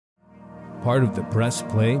part of the Press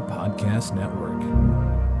Play Podcast Network.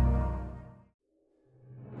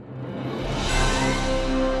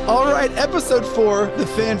 All right, episode 4, the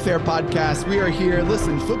Fanfare Podcast. We are here.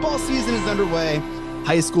 Listen, football season is underway.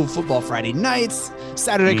 High school football Friday nights,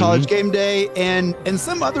 Saturday college game day, and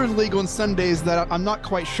some other league on Sundays that I'm not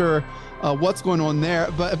quite sure what's going on there.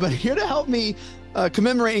 But here to help me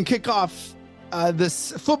commemorate and kick off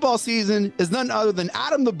this football season is none other than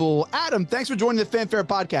Adam the Bull. Adam, thanks for joining the Fanfare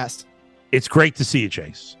Podcast. It's great to see you,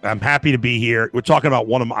 Chase. I'm happy to be here. We're talking about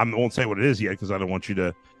one of my, I won't say what it is yet because I don't want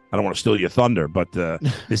to steal your thunder, but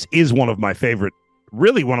this is one of my favorite,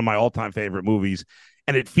 really one of my all-time favorite movies,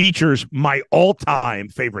 and it features my all-time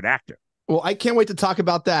favorite actor. Well, I can't wait to talk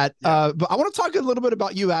about that. But I want to talk a little bit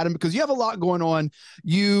about you, Adam, because you have a lot going on.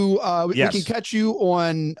 We can catch you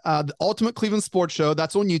on the Ultimate Cleveland Sports Show.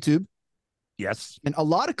 That's on YouTube. Yes. And a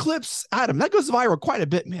lot of clips, Adam, that goes viral quite a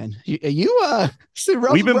bit, man. We've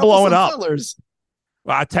been blowing up. Well,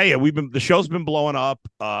 I tell you, the show's been blowing up.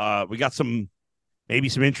 We got maybe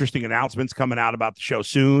some interesting announcements coming out about the show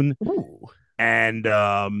soon. Ooh.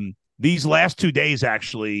 And these last 2 days,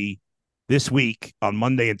 actually, this week on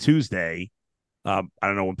Monday and Tuesday, I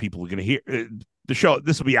don't know when people are going to hear the show.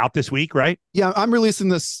 This will be out this week, right? Yeah, I'm releasing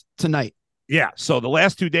this tonight. Yeah. So the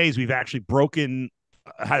last 2 days, we've actually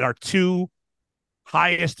had our 2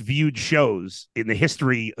 highest viewed shows in the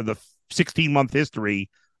history of the 16-month history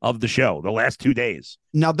of the show, the last 2 days.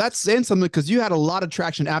 Now that's saying something because you had a lot of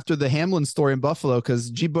traction after the Hamlin story in Buffalo because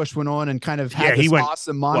G. Bush went on and kind of had this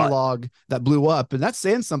awesome monologue that blew up, and that's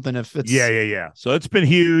saying something. If it's so it's been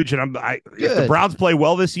huge, and if the Browns play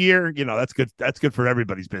well this year, that's good. That's good for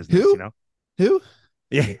everybody's business. Who?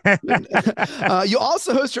 Yeah. You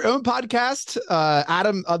also host your own podcast,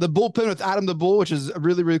 Adam, the Bullpen with Adam the Bull, which is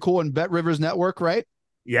really, really cool, and Bet Rivers Network, right?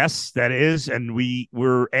 Yes, that is. And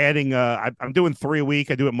we're adding, I'm doing 3 a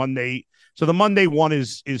week. I do it Monday. So the Monday one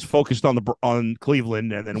is focused on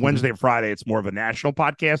Cleveland. And then Wednesday and Friday, it's more of a national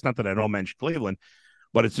podcast. Not that I don't mention Cleveland,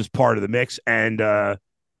 but it's just part of the mix. And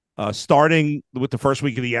starting with the first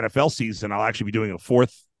week of the NFL season, I'll actually be doing a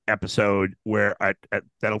 4th episode where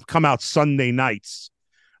that'll come out Sunday nights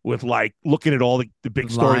with looking at all the big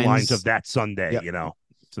storylines of that Sunday,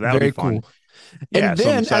 So that'll be fun. Cool. And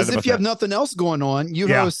then, as if you have nothing else going on, you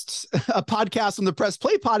host a podcast on the Press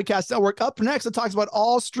Play Podcast Network. Up next, it talks about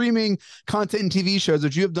all streaming content and TV shows,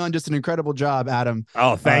 which you have done just an incredible job, Adam.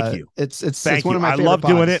 Oh, thank you. It's one of my favorite love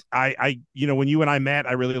doing pods. it. I when you and I met,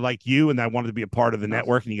 I really liked you, and I wanted to be a part of the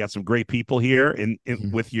network. And you got some great people here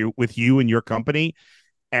with you and your company,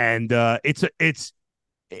 and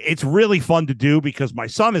it's really fun to do because my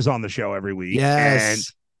son is on the show every week. Yes. And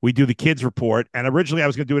we do the kids report. And originally I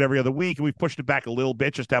was going to do it every other week, and we've pushed it back a little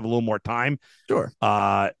bit just to have a little more time. Sure.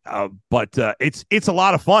 But it's a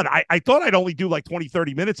lot of fun. I thought I'd only do 20,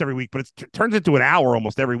 30 minutes every week, but it turns into an hour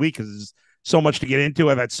almost every week because there's so much to get into.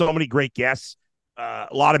 I've had so many great guests, a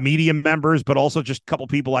lot of media members, but also just a couple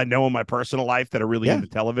people I know in my personal life that are really into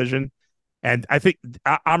television. And I think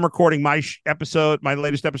I'm recording my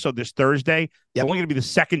latest episode this Thursday. It's only going to be the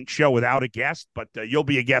second show without a guest, but you'll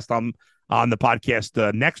be a guest on the podcast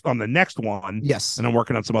on the next one. Yes. And I'm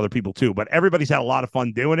working on some other people too. But everybody's had a lot of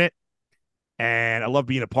fun doing it, and I love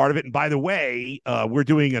being a part of it. And by the way, we're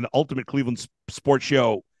doing an Ultimate Cleveland Sports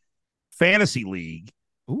Show Fantasy League.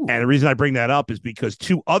 Ooh. And the reason I bring that up is because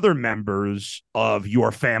 2 other members of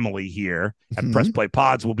your family here at Press Play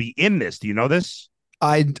Pods will be in this. Do you know this?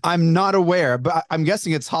 I'm not aware, but I'm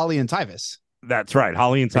guessing it's Holly and Tyvis. That's right.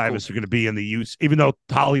 Holly and Tyvis are going to be in the use, even though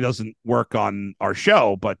Holly doesn't work on our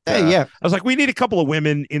show. But I was like, we need a couple of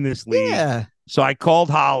women in this league. Yeah. So I called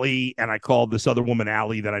Holly, and I called this other woman,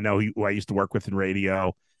 Allie, that I know who I used to work with in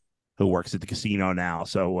radio, who works at the casino now.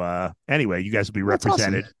 So anyway, you guys will be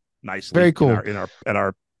represented nicely. Very cool in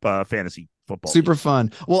our fantasy football. Super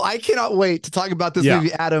fun. Well, I cannot wait to talk about this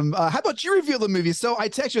movie, Adam. How about you reveal the movie? So I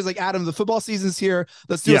text you, I was like, Adam, the football season's here.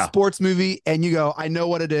 Let's do a sports movie. And you go, I know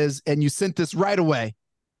what it is. And you sent this right away.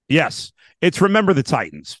 Yes. It's Remember the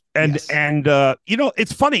Titans. And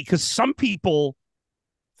it's funny because some people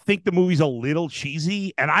think the movie's a little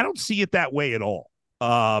cheesy, and I don't see it that way at all.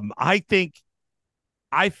 I think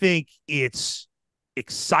it's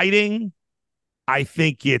exciting. I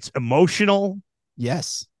think it's emotional.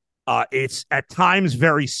 Yes. It's at times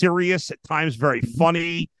very serious, at times very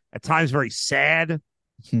funny, at times very sad.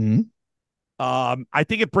 Mm-hmm. I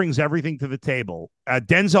think it brings everything to the table.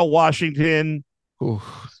 Denzel Washington,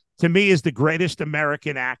 to me, is the greatest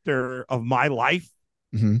American actor of my life.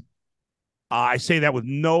 Mm-hmm. I say that with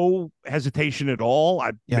no hesitation at all.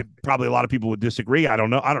 Probably a lot of people would disagree. I don't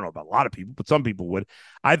know. I don't know about a lot of people, but some people would.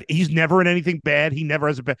 He's never in anything bad. He never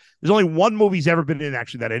has a bad. There's only one movie he's ever been in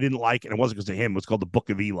actually that I didn't like, and it wasn't because of him. It was called The Book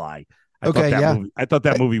of Eli. I thought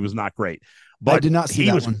that movie was not great. But I did not see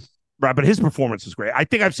that one. Right, but his performance was great. I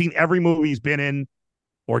think I've seen every movie he's been in,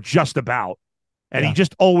 or just about, and he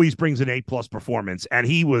just always brings an A+ performance, and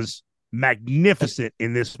he was magnificent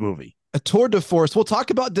in this movie. A tour de force. We'll talk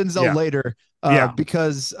about Denzel later,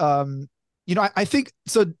 because I think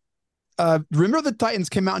so. Remember the Titans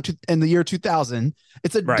came out in the year 2000.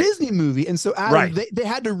 It's a Disney movie, and so Adam, they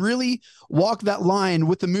had to really walk that line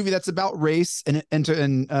with the movie that's about race and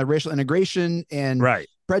racial integration and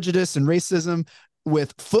prejudice and racism,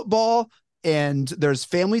 with football, and there's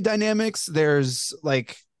family dynamics, there's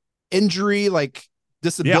like injury, like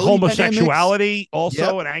disability, homosexuality,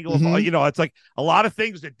 also an angle of, it's like a lot of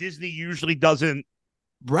things that Disney usually doesn't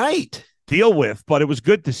deal with, but it was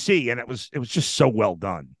good to see, and it was just so well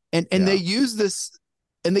done. And they use this,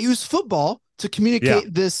 and they use football to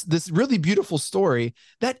communicate this really beautiful story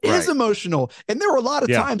that is emotional. And there were a lot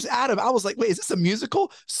of times, Adam, I was like, wait, is this a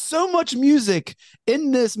musical? So much music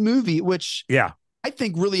in this movie, which I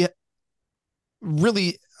think really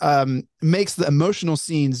makes the emotional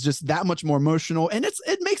scenes just that much more emotional, and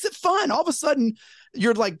it makes it fun. All of a sudden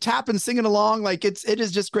you're like tapping, singing along. Like it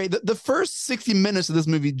is just great. The first 60 minutes of this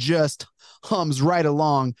movie just hums right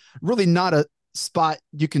along. Really not a spot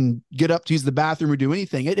you can get up to use the bathroom or do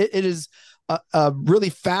anything. It is a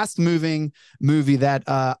really fast moving movie that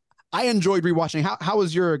I enjoyed rewatching. How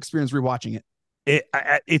was your experience rewatching it?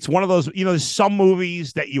 It's one of those, there's some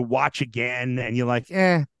movies that you watch again and you're like,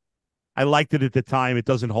 I liked it at the time. It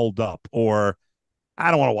doesn't hold up, or I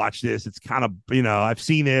don't want to watch this. It's kind of, I've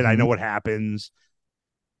seen it. I know what happens.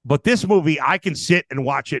 But this movie, I can sit and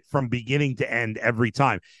watch it from beginning to end every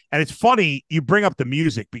time. And it's funny, you bring up the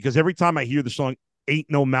music, because every time I hear the song Ain't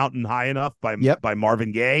No Mountain High Enough by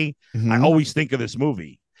Marvin Gaye, I always think of this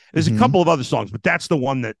movie. There's a couple of other songs, but that's the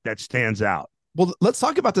one that stands out. Well, let's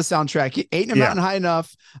talk about the soundtrack. Ain't No Mountain High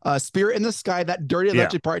Enough, Spirit in the Sky, that dirty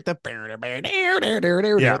electric part, that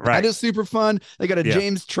is super fun. They got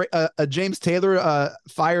a James Taylor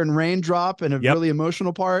Fire and Rain drop, and a really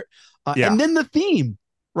emotional part. And then the theme,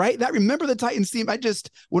 right? That Remember the Titans theme.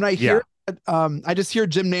 When I hear I just hear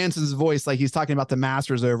Jim Nanson's voice, like he's talking about the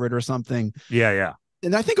Masters over it or something. Yeah.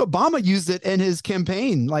 And I think Obama used it in his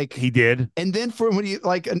campaign, like he did. And then for when he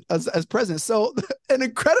as president. So an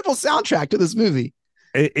incredible soundtrack to this movie.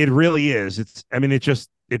 It really is.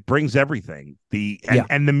 It brings everything.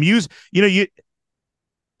 And the music.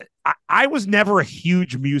 I was never a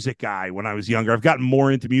huge music guy when I was younger. I've gotten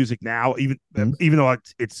more into music now, even though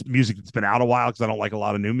it's music that's been out a while, because I don't like a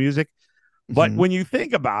lot of new music. But when you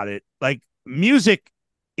think about it, like, music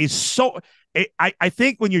is so. I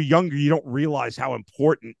think when you're younger, you don't realize how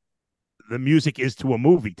important the music is to a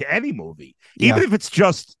movie, to any movie, even if it's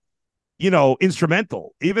just,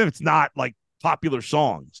 instrumental, even if it's not like popular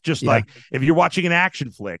songs, just like if you're watching an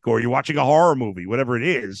action flick or you're watching a horror movie, whatever it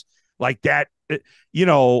is, like that,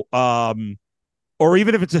 or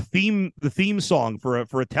even if it's the theme song for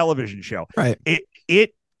a television show, right?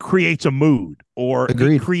 It creates a mood, or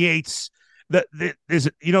it creates the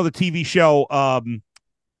TV show.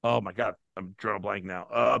 Oh my God, I'm drawing a blank now.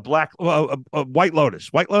 White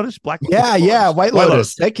Lotus, White Lotus. White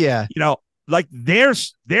Lotus. Heck yeah. Like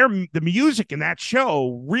the music in that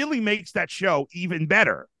show really makes that show even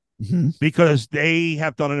better, because they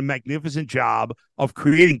have done a magnificent job of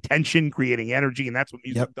creating tension, creating energy, and that's what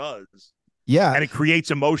music does. Yeah. And it creates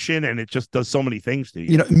emotion, and it just does so many things to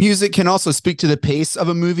you. Music can also speak to the pace of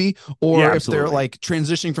a movie, or if they're like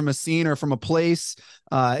transitioning from a scene or from a place,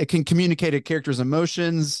 it can communicate a character's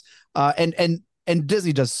emotions. And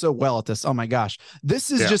Disney does so well at this. Oh my gosh. This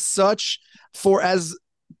is just such, for as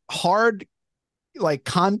hard like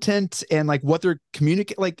content and like what they're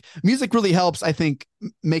communicating, like music really helps, I think,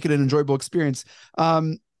 make it an enjoyable experience.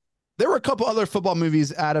 There were a couple other football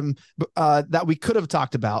movies, Adam, that we could have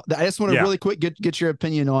talked about that I just want to really quick get your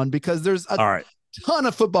opinion on, because there's a ton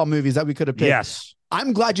of football movies that we could have picked. Yes.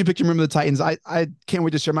 I'm glad you picked Remember the Titans. I can't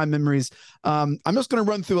wait to share my memories. I'm just going to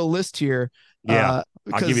run through a list here. I'll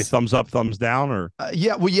give you thumbs up, thumbs down, or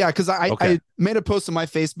because I made a post on my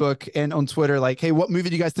Facebook and on Twitter, like, hey, what movie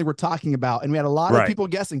do you guys think we're talking about? And we had a lot of people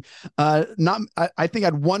guessing. I think I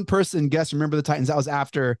had one person guess Remember the Titans. That was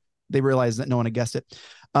after they realized that no one had guessed it.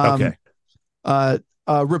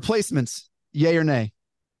 Replacements, yay or nay?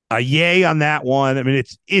 A yay on that one. I mean,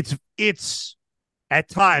 it's at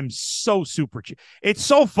times so super cheap. It's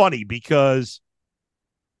so funny because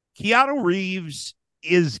Keanu Reeves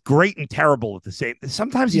is great and terrible at the same.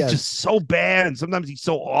 Sometimes he's Yes. just so bad, and sometimes he's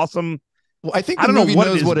so awesome. Well, I think I the don't know movie what it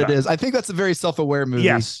knows is what it about is. I think that's a very self-aware movie.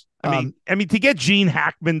 Yes, I mean, to get Gene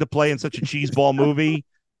Hackman to play in such a cheeseball movie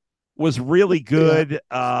was really good.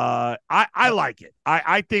 I like it.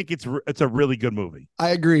 I think it's a really good movie. I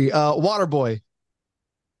agree. Waterboy.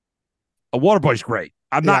 Waterboy's great.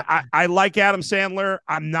 I'm not. Yeah. I like Adam Sandler.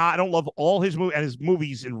 I'm not. I don't love all his movies, and his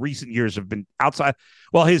movies in recent years have been outside.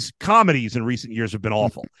 Well, his comedies in recent years have been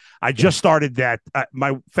awful. I just started that.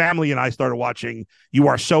 My family and I started watching "You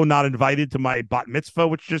Are So Not Invited to My Bat Mitzvah,"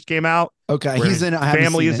 which just came out. Okay, where he's his in it. I haven't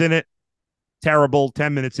family seen is it. in it. Terrible.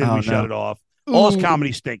 10 minutes in, Oh, we shut no. it off. All his Ooh.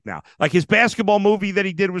 comedy stink now. Like his basketball movie that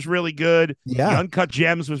he did was really good. Yeah. The Uncut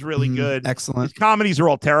Gems was really good. His Excellent. comedies are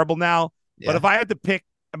all terrible now. Yeah. But if I had to pick,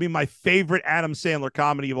 I mean, my favorite Adam Sandler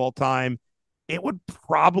comedy of all time, it would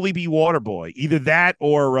probably be Waterboy. Either that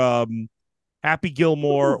or Happy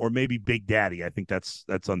Gilmore or maybe Big Daddy. I think that's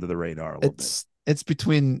under the radar a little bit. It's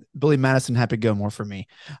between Billy Madison and Happy Gilmore for me.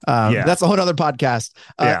 Yeah. That's a whole other podcast.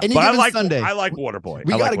 Any but given Sunday. I like Waterboy.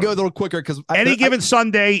 We I got like to go a Waterboy. little quicker because Any Given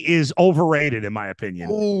Sunday is overrated, in my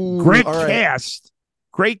opinion. Great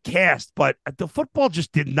cast, but the football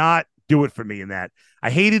just did not do it for me in that. I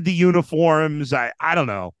hated the uniforms. I don't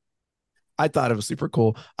know. I thought it was super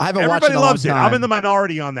cool. I haven't watched it. Everybody loves it. Time. I'm in the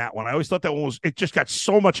minority on that one. I always thought that one it just got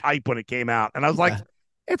so much hype when it came out. And I was like,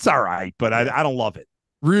 it's all right, but I don't love it.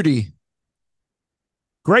 Rudy.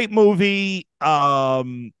 Great movie.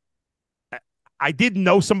 I did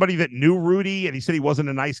know somebody that knew Rudy, and he said he wasn't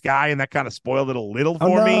a nice guy, and that kind of spoiled it a little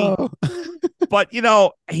for me. But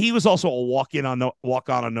he was also a walk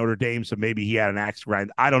on Notre Dame, so maybe he had an axe to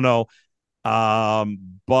grind. I don't know.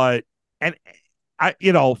 But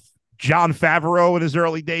John Favreau in his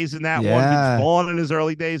early days in that one, Vince Vaughn in his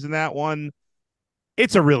early days in that one.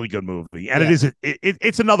 It's a really good movie, and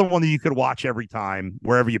it's another one that you could watch every time,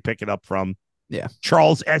 wherever you pick it up from. Yeah,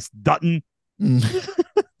 Charles S. Dutton in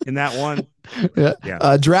that one.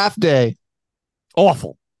 Yeah. Draft Day.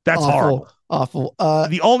 Awful. That's horrible. Awful.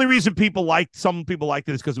 The only reason some people liked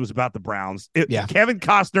it is because it was about the Browns. Kevin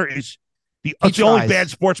Costner is the only bad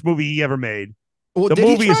sports movie he ever made. Well, the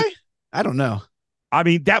movie is. I don't know. I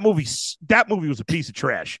mean, that movie was a piece of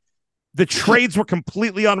trash. The trades were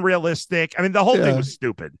completely unrealistic. I mean, the whole thing was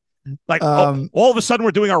stupid. Like all of a sudden,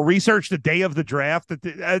 we're doing our research the day of the draft.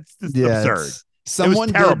 It's absurd. It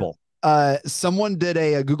was terrible. Someone did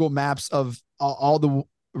a Google Maps of all the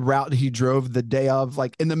route he drove the day of.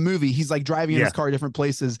 Like in the movie, he's like driving in his car different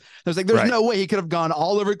places. There's no way he could have gone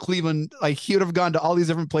all over Cleveland. Like he would have gone to all these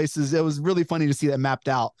different places. It was really funny to see that mapped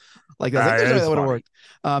out. Like that would have worked.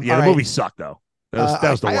 The movie sucked though.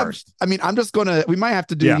 That was the worst. I'm just gonna. We might have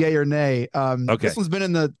to do yay or nay. Okay. This one's been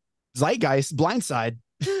in the zeitgeist. Blindside.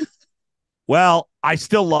 Well, I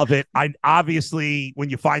still love it. I obviously, when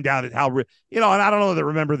you find out and I don't know that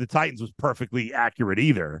Remember the Titans was perfectly accurate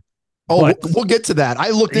either. Oh, we'll get to that. I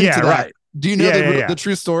looked into that. Right. Do you know the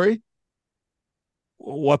true story?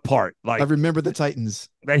 What part? Like I Remember the Titans.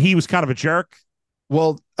 That he was kind of a jerk.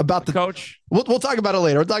 Well, about the coach. We'll talk about it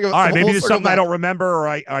later. We'll talk about. All right, maybe there's something I don't remember or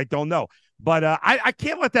I don't know. But I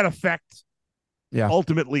can't let that affect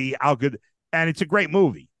ultimately how good. And it's a great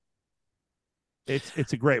movie.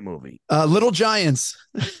 It's a great movie. Little Giants.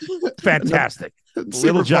 Fantastic.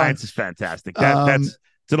 Little Giants is fantastic.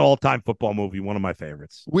 It's an all-time football movie. One of my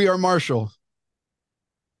favorites. We Are Marshall.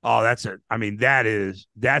 Oh, that's it. I mean,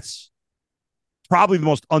 that's probably the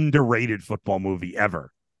most underrated football movie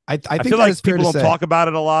ever. I think feel like people don't talk about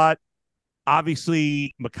it a lot.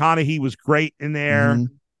 Obviously, McConaughey was great in there.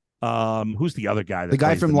 Mm-hmm. Who's the other guy? The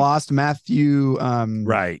guy from Lost, Matthew.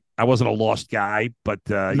 Right. I wasn't a Lost guy, but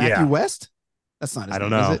Matthew West. That's not his name, I don't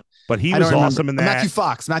know. Is it? But he was awesome in that. Matthew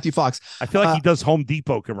Fox. I feel like he does Home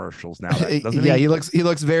Depot commercials now, doesn't he? Yeah, he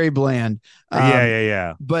looks very bland.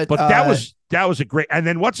 Yeah. But that was a great. And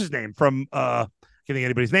then what's his name from? Can't think of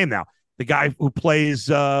anybody's name now. The guy who plays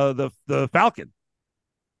the Falcon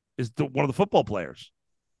is one of the football players.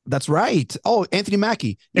 That's right. Oh, Anthony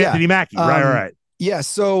Mackie. Anthony Mackie. Right. Yeah,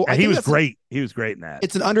 so he was great. He was great in that.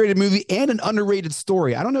 It's an underrated movie and an underrated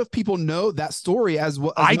story. I don't know if people know that story as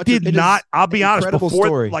well. I did not. I'll be honest.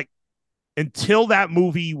 Before, until that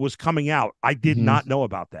movie was coming out, I did not know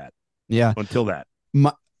about that. Yeah, until that.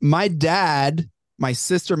 My dad, my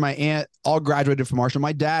sister, my aunt, all graduated from Marshall.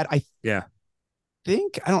 My dad, I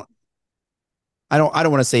think I don't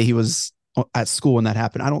want to say he was at school when that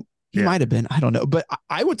happened. He might have been. I don't know. But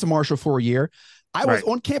I went to Marshall for a year. I was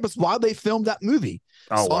on campus while they filmed that movie.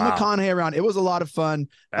 Oh, Saw McConaughey around. It was a lot of fun.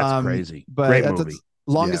 That's crazy. But great movie.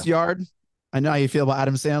 Longest Yard. I know how you feel about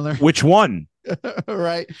Adam Sandler. Which one?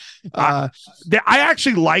 Right. I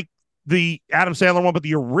actually like the Adam Sandler one, but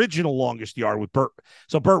the original Longest Yard with Burt.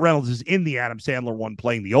 So Burt Reynolds is in the Adam Sandler one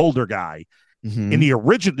playing the older guy. Mhm. In the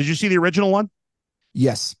original, did you see the original one?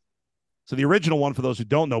 Yes. So the original one, for those who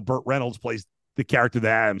don't know, Burt Reynolds plays the character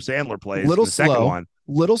that Adam Sandler plays. Little in the second slow. one.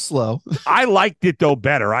 Little slow. I liked it though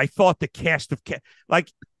better. I thought the cast of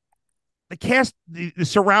like the cast, the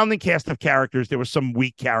surrounding cast of characters, there were some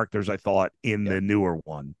weak characters I thought in the newer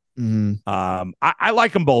one. Mhm. I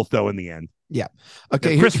like them both though in the end. Yeah.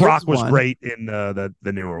 Okay. Chris here's Rock was one. great in the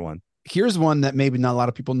newer one. Here's one that maybe not a lot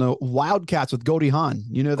of people know. Wildcats with Goldie Hawn.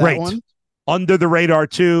 You know that Great. one? Under the Radar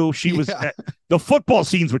too. She was Yeah. the football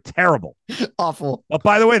scenes were terrible. Awful. But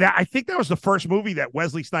by the way, I think that was the first movie that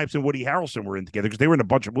Wesley Snipes and Woody Harrelson were in together, because they were in a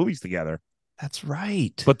bunch of movies together. That's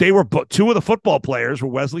right. But they were two of the football players were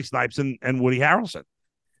Wesley Snipes and Woody Harrelson.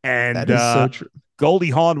 And that is so true. Goldie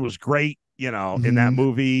Hawn was great, in that Mhm.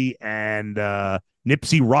 movie. And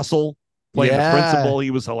Nipsey Russell playing the principal. He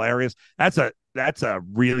was hilarious. That's a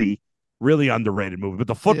really, really underrated movie. But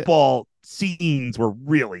the football scenes were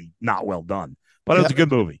really not well done. But it was a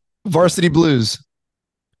good movie. Varsity Blues.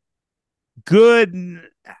 Good.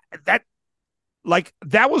 That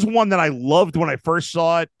was one that I loved when I first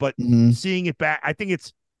saw it, but Mhm. seeing it back, I think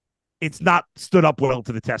it's not stood up well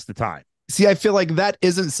to the test of time. See, I feel like that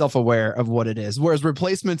isn't self-aware of what it is, whereas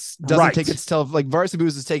Replacements doesn't take itself, like Varsity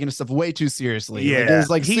Blues is taking itself way too seriously. Yeah.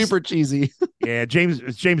 It's super cheesy. Yeah, James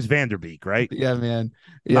Vanderbeek, right? Yeah, man.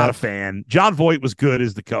 Yeah. Not a fan. John Voight was good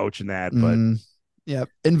as the coach in that, but yeah.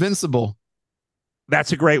 Invincible.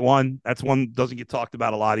 that's a great one. That's one that doesn't get talked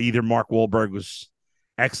about a lot either. Mark Wahlberg was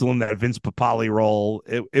excellent in that Vince Papale role.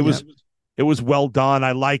 It was well done.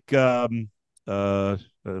 I like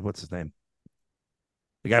what's his name?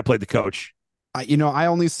 The guy who played the coach. I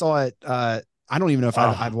only saw it. I don't even know if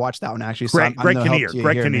I've watched that one actually. Greg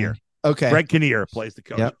Kinnear. Okay. Greg Kinnear plays the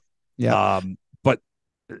coach. Yep. Yeah. But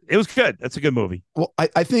it was good. That's a good movie. Well,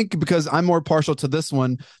 I think because I'm more partial to this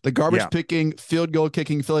one, the garbage picking, field goal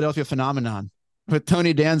kicking Philadelphia phenomenon with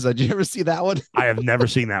Tony Danza. Did you ever see that one? I have never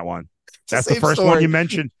seen that one. That's the the first story. one you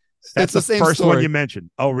mentioned. That's It's the the same first story. one you mentioned.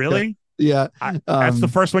 Oh, really? Yeah. That's the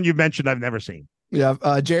first one you mentioned I've never seen. Yeah.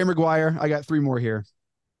 Jerry Maguire. I got 3 more here.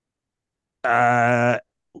 Again,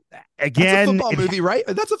 That's a football movie, right?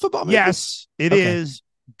 That's a football movie. Yes, it is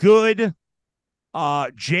good.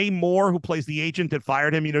 Jay Moore, who plays the agent that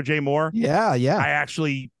fired him. You know Jay Moore? Yeah. I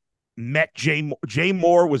actually met Jay Moore. Jay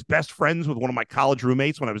Moore was best friends with one of my college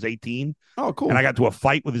roommates when I was 18. Oh, cool. And I got into a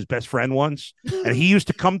fight with his best friend once. And he used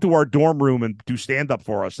to come to our dorm room and do stand-up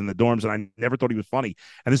for us in the dorms, and I never thought he was funny.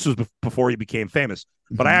 And this was before he became famous.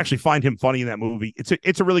 But I actually find him funny in that movie.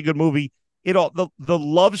 It's a really good movie. The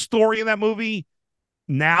love story in that movie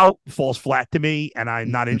now falls flat to me, and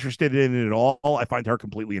I'm not interested in it at all. I find her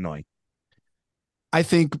completely annoying. I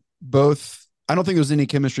think both. I don't think there's any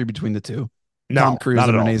chemistry between the two. No, Tom Cruise not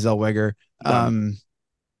and at all. Renee Zellweger. No.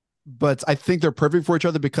 But I think they're perfect for each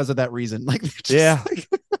other because of that reason. Like, Yeah.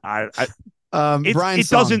 Brian it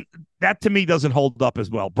Song. doesn't. That to me doesn't hold up as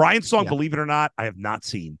well. Brian Song, Yeah. believe it or not, I have not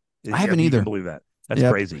seen. I haven't You either. can believe that. That's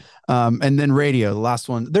Yep. crazy. And then Radio, the last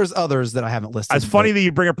one. There's others that I haven't listed. It's funny that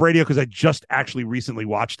you bring up Radio because I just actually recently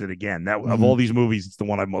watched it again. That of all these movies, it's the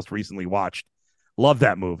one I've most recently watched. Love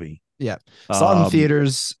that movie. Yeah. Saw it in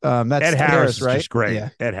theaters. That's Ed Harris is right? just great. Yeah.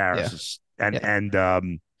 Ed Harris is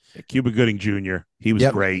and Cuba Gooding Jr. He was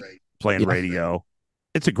Yep. great playing Yep. Radio.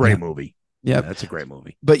 It's a great movie. Yep. That's a great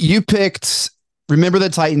movie. But you picked Remember the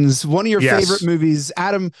Titans, one of your Yes. favorite movies.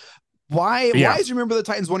 Adam, why Yeah. is Remember the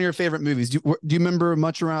Titans one of your favorite movies? Do you remember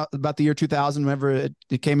much about the year 2000 whenever it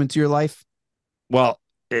came into your life? Well,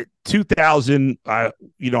 2000, I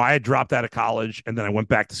had dropped out of college, and then I went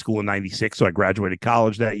back to school in 96. So I graduated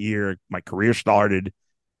college that year. My career started.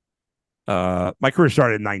 My career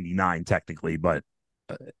started in 99, technically, but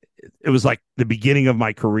it was like the beginning of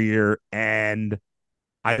my career, and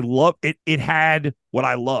I love it. It had what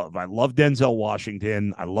I love. I love Denzel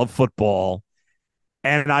Washington. I love football,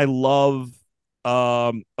 and I love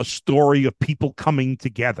a story of people coming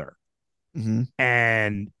together. Mm-hmm.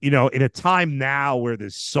 And, in a time now where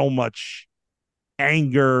there's so much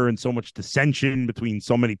anger and so much dissension between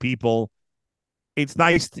so many people, it's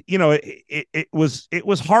nice to, it was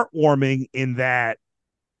heartwarming in that,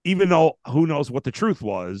 even though who knows what the truth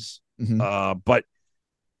was, but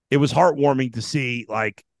it was heartwarming to see,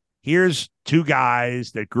 like, here's two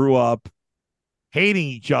guys that grew up hating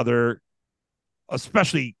each other,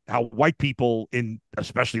 especially how white people in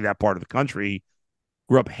especially that part of the country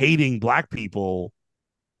grew up hating black people.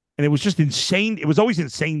 And it was just insane. It was always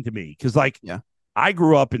insane to me because, I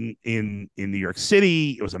grew up in New York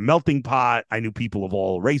City. It was a melting pot. I knew people of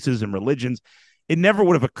all races and religions. It never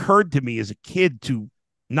would have occurred to me as a kid to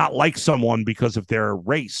not like someone because of their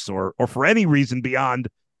race or for any reason beyond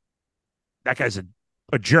that guy's a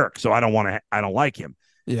jerk, so I don't like him.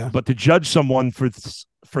 Yeah. But to judge someone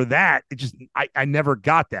for that, I never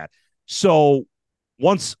got that. So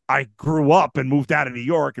once I grew up and moved out of New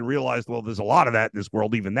York and realized, well, there's a lot of that in this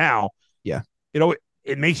world even now. Yeah.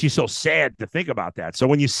 It makes you so sad to think about that. So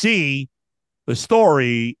when you see the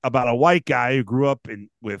story about a white guy who grew up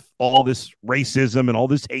with all this racism and all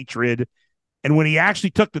this hatred, and when he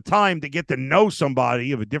actually took the time to get to know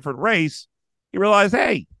somebody of a different race, he realized,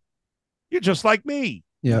 hey, you're just like me.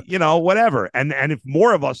 Yeah. Whatever. And if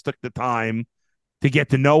more of us took the time to get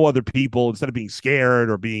to know other people instead of being scared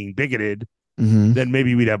or being bigoted, then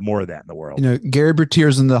maybe we'd have more of that in the world. Gary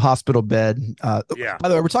Bertier's in the hospital bed. Yeah. By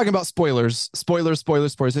the way, we're talking about spoilers. Spoilers.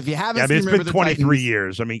 If you haven't seen, it's been 23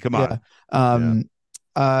 years. I mean, come on.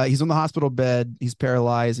 He's on the hospital bed. He's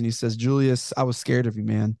paralyzed, and he says, "Julius, I was scared of you,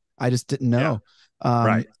 man. I just didn't know." Yeah.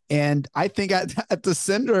 Right. And I think at the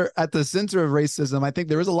center of racism, I think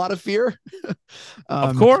there is a lot of fear.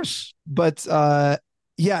 Of course. But I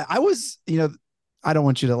was, I don't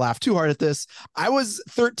want you to laugh too hard at this. I was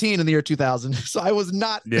 13 in the year 2000. So I was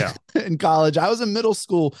not in college. I was in middle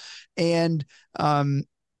school, and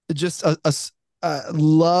just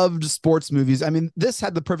loved sports movies. I mean, this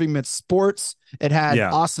had the perfect mix: sports. It had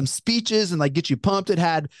awesome speeches and like get you pumped. It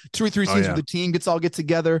had 2 or 3 scenes where the team get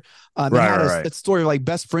together. It had a story of like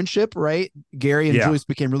best friendship, right? Gary and Julius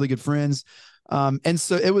became really good friends. And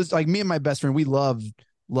so it was like me and my best friend, we loved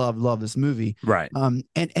this movie. Right. And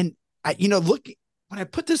I, look, when I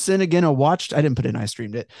put this in again, I didn't put it in, I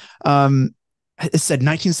streamed it. It said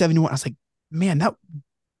 1971. I was like, man,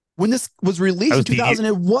 when this was released in 2000,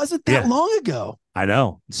 it wasn't that long ago. I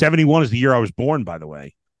know. 71 is the year I was born, by the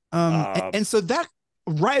way. And so that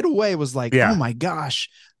right away was like, oh my gosh.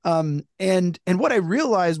 And what I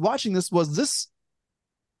realized watching this was this,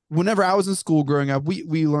 whenever I was in school growing up,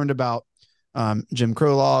 we learned about Jim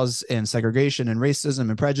Crow laws and segregation and racism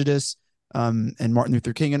and prejudice, and Martin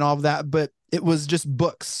Luther King and all of that. But it was just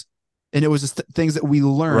books, and it was just things that we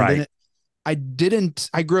learned. Right. And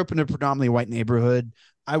I grew up in a predominantly white neighborhood.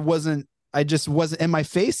 I just wasn't in my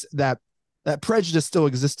face that prejudice still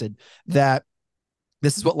existed, that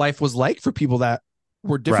this is what life was like for people that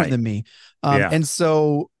were different than me. And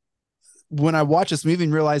so when I watched this movie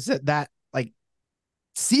and realized that like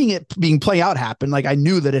seeing it being play out happen, like I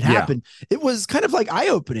knew that it happened, it was kind of like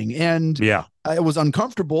eye-opening, and it was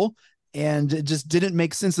uncomfortable, and it just didn't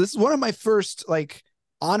make sense. This is one of my first like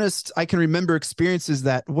honest, I can remember experiences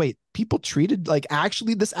that, wait, people treated like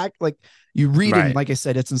actually this act, like you read it, like I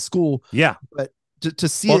said, it's in school. Yeah. But to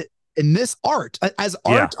see it in this art as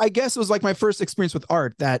art, I guess it was like my first experience with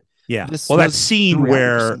art that. Yeah. Well, that scene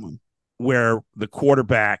where the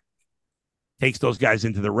quarterback takes those guys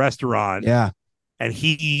into the restaurant. Yeah. And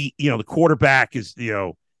he, the quarterback is,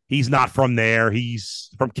 he's not from there.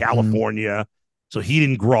 He's from California. So he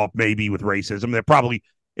didn't grow up maybe with racism.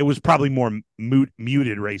 It was probably more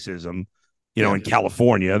muted racism, in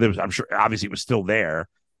California. I'm sure, obviously it was still there.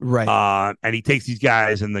 Right. And he takes these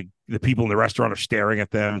guys, and the people in the restaurant are staring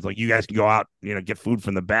at them. It's like, you guys can go out, get food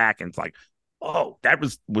from the back. And it's like, oh, that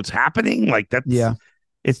was what's happening. Like that. Yeah.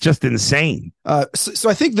 It's just insane. So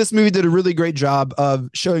I think this movie did a really great job of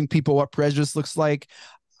showing people what prejudice looks like.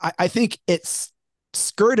 I think it's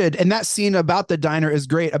skirted, and that scene about the diner is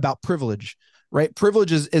great about privilege, right?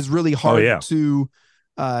 Privilege is really hard to,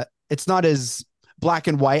 it's not as black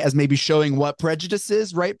and white as maybe showing what prejudice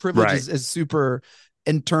is, right? Privilege is super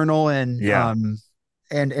internal, and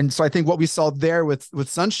and so I think what we saw there with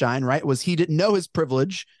Sunshine, right, was he didn't know his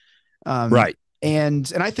privilege. Right.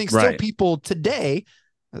 And I think still people today,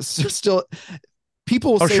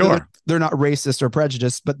 people will say that they're not racist or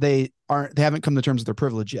prejudiced, but they haven't come to terms with their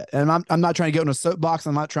privilege yet. And I'm not trying to get on a soapbox.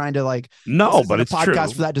 I'm not trying to but it's a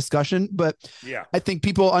podcast for that discussion. But I think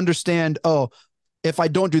people understand, if I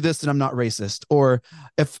don't do this, then I'm not racist. Or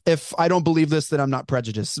if I don't believe this, then I'm not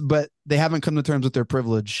prejudiced. But they haven't come to terms with their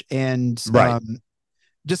privilege. And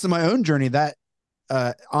just in my own journey, that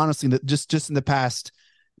honestly, that just in the past,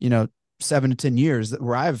 7 to 10 years,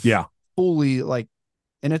 where I've fully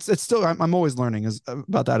and it's still, I'm always learning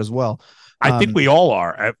about that as well. I think we all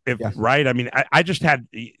are, right? I mean, I just had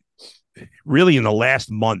really in the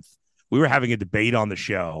last month, we were having a debate on the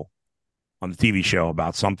show, on the TV show,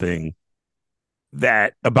 about something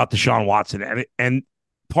about Deshaun Watson. And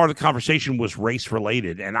part of the conversation was race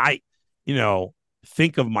related. And I,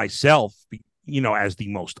 think of myself, as the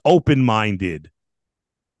most open-minded,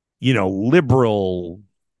 liberal,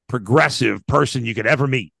 progressive person you could ever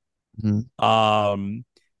meet. Mm-hmm.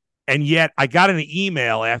 And yet I got an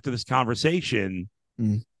email after this conversation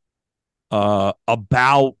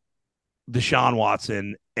about Deshaun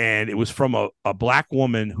Watson, and it was from a black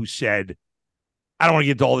woman who said, I don't want to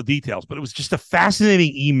get into all the details, but it was just a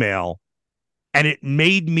fascinating email, and it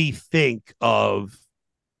made me think of,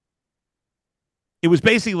 it was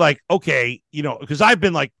basically like, okay, because I've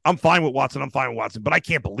been like, I'm fine with Watson, but I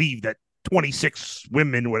can't believe that 26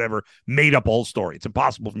 women, whatever, made up a whole story. It's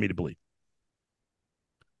impossible for me to believe.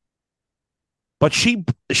 But she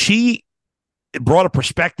brought a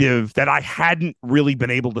perspective that I hadn't really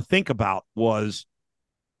been able to think about, was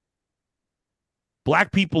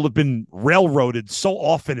black people have been railroaded so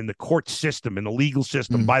often in the court system, in the legal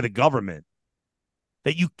system, by the government,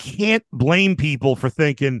 that you can't blame people for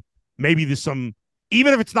thinking maybe there's some,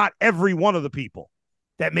 even if it's not every one of the people,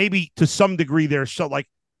 that maybe to some degree they're so like,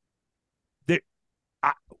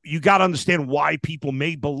 you got to understand why people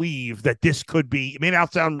may believe that this could be, it may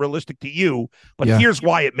not sound realistic to you, but here's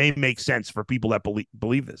why it may make sense for people that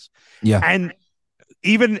believe this. Yeah. And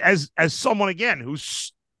even as someone, again,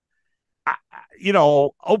 who's,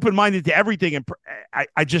 open-minded to everything. And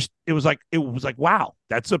it was like, wow,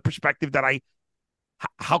 that's a perspective that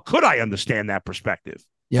how could I understand that perspective?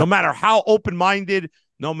 Yep. No matter how open-minded,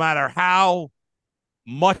 no matter how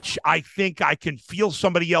much I think I can feel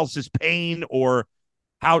somebody else's pain, or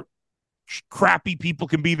how crappy people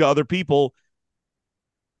can be to other people,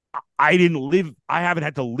 I haven't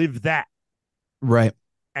had to live that. Right.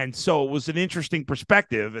 And so it was an interesting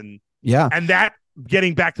perspective. And that,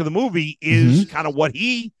 getting back to the movie, is kind of what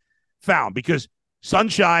he found, because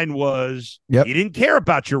Sunshine was, he didn't care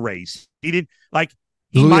about your race. He didn't like,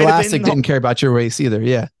 Louis Lastik didn't care about your race either.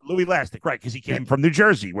 Yeah. Louis Lastik. Right. Cause he came from New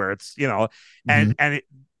Jersey, where it's,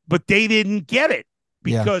 but they didn't get it,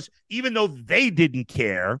 because even though they didn't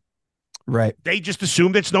care, right, they just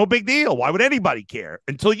assumed it's no big deal. Why would anybody care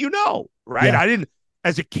until right? Yeah.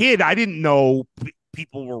 As a kid, I didn't know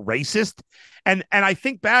people were racist. And I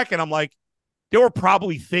think back and I'm like, there were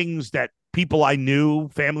probably things that people I knew,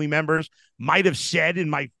 family members, might have said in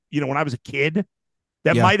my, when I was a kid,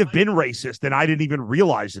 that might have been racist, and I didn't even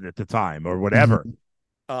realize it at the time, or whatever.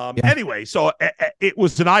 Anyway, so it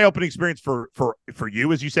was an eye-opening experience for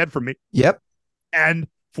you, as you said, for me. Yep. And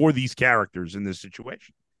for these characters in this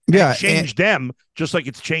situation. Yeah. It changed them just like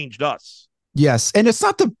it's changed us. Yes. And it's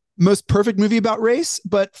not the most perfect movie about race,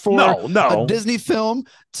 but for a Disney film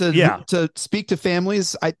to speak to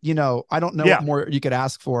families, I don't know what more you could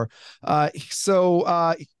ask for.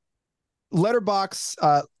 So Letterbox,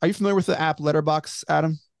 are you familiar with the app Letterbox,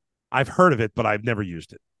 Adam? I've heard of it, but I've never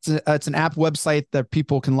used it. It's an app website that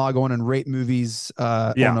people can log on and rate movies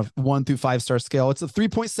on a 1 through 5 star scale. It's a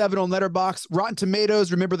 3.7 on Letterboxd. Rotten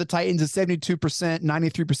Tomatoes, Remember the Titans, is 72%,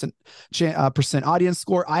 93% audience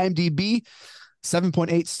score. IMDb,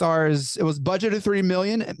 7.8 stars. It was budgeted $30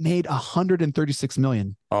 million. It made $136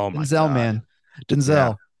 million. Oh my Denzel, God. man.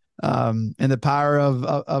 Denzel. And the power of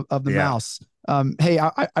the mouse. Hey,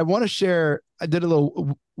 I want to share, I did a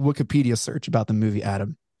little Wikipedia search about the movie,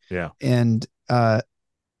 Adam. Yeah. And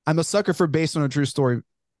I'm a sucker for based on a true story.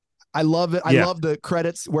 I love it. I love the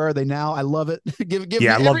credits. Where are they now? I love it. give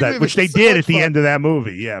I love that, which they did at the end of that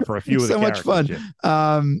movie. Yeah, for a few of the characters. So much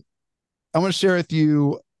fun. I want to share with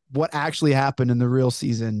you what actually happened in the real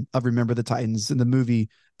season of Remember the Titans, and the movie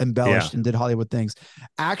embellished and did Hollywood things.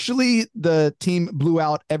 Actually, the team blew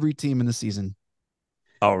out every team in the season.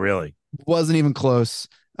 Oh, really? Wasn't even close.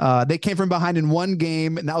 They came from behind in one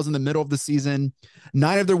game, and that was in the middle of the season.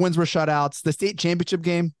 9 of their wins were shutouts. The state championship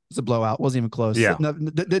game was a blowout. Wasn't even close. Yeah.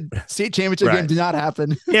 The state championship game did not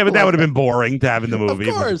happen. Yeah, but that would have been boring to have in the movie.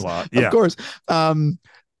 Of course.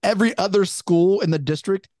 Every other school in the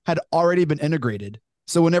district had already been integrated.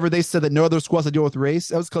 So whenever they said that no other school has to deal with race,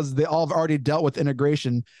 that was because they all have already dealt with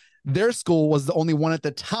integration. Their school was the only one at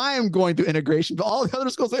the time going through integration, but all the other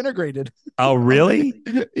schools are integrated. Oh, really?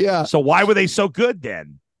 Yeah. So why were they so good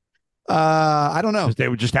then? I don't know. They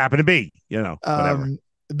would just happen to be, whatever.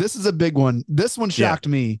 This is a big one. This one shocked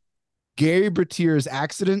me. Gary Bertier's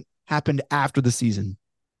accident happened after the season.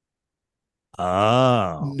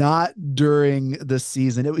 Oh. Not during the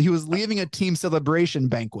season. He was leaving a team celebration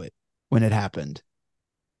banquet when it happened.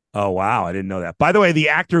 Oh, wow. I didn't know that. By the way, the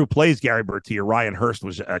actor who plays Gary Bertier, Ryan Hurst,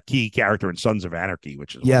 was a key character in Sons of Anarchy,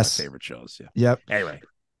 which is one of my favorite shows. Yeah. Yep. Anyway.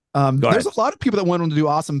 There's a lot of people that went on to do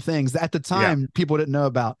awesome things that at the time people didn't know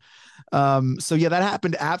about. So that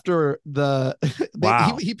happened after the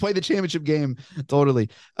he played the championship game. Totally.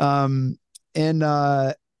 In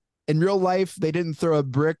real life, they didn't throw a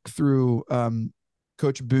brick through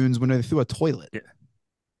Coach Boone's window. They threw a toilet. Yeah.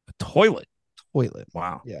 A toilet.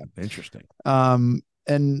 Wow. Yeah. Interesting.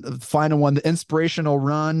 And the final one, the inspirational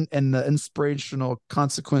run and the inspirational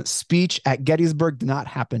consequent speech at Gettysburg did not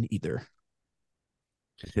happen either.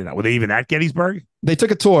 Were they even at Gettysburg? They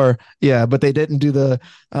took a tour, yeah, but they didn't do the.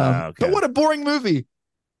 Okay. But what a boring movie!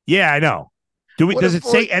 Yeah, I know. What Does a it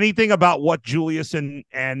say anything about what Julius and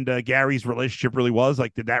Gary's relationship really was?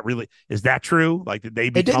 Like, is that true? Like, did they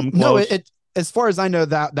It become didn't. No, close? it as far as I know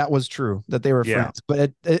that was true that they were Yeah. friends,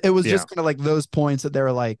 but it was Yeah. just kind of like those points that they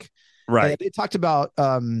were like. Right. They talked about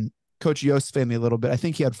Coach Yost's family a little bit. I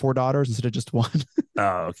think he had 4 daughters instead of just one.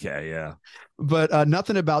 Oh, okay. Yeah. But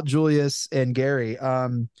nothing about Julius and Gary.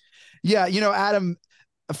 Yeah, Adam,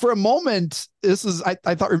 for a moment,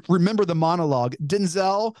 I thought, remember the monologue.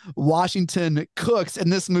 Denzel Washington cooks in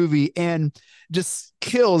this movie and just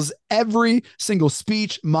kills every single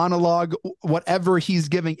speech, monologue, whatever he's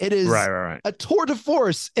giving. It is right. a tour de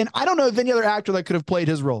force. And I don't know of any other actor that could have played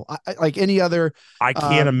his role. Like any other. I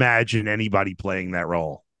can't imagine anybody playing that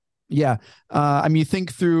role. Yeah. You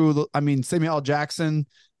think through, Samuel L. Jackson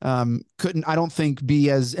couldn't, I don't think, be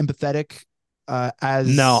as empathetic as.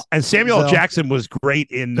 No. And Samuel L. Jackson was great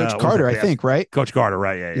in Coach Carter, I think, right? Coach Carter,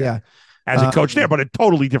 right? Yeah. As a coach there, but a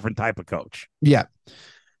totally different type of coach. Yeah.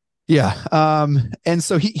 And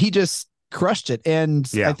so he just crushed it. And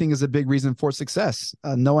I think is a big reason for success.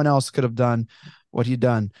 No one else could have done what he'd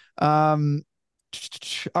done. All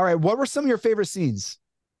right. What were some of your favorite scenes?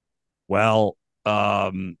 Well,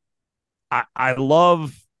 I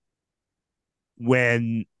love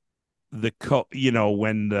when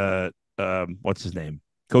what's his name?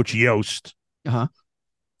 Coach Yost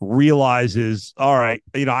realizes, all right,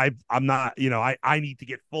 I'm not, I need to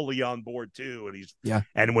get fully on board too.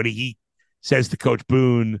 And when he says to Coach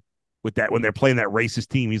Boone when they're playing that racist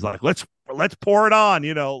team, he's like, let's pour it on,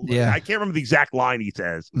 I can't remember the exact line he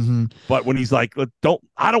says, but when he's like,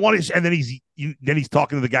 I don't want to, and then he's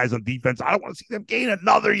talking to the guys on defense. I don't want to see them gain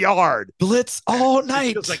another yard. Blitz all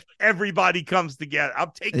night. It feels like everybody comes together.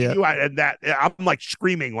 I'm taking you out, and I'm like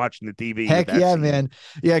screaming watching the TV. Heck yeah, man.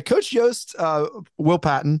 Yeah, Coach Yost, Will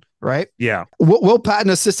Patton, right? Yeah, Will Patton,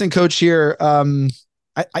 assistant coach here.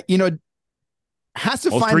 Has to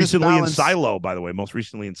most find recently this balance. in Silo, by the way. Most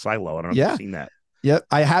recently in Silo. I don't know if you've seen that. Yep,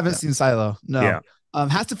 I haven't seen Silo. No. Yeah.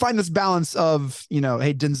 Has to find this balance of,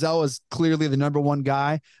 hey, Denzel is clearly the number one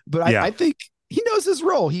guy, but I think he knows his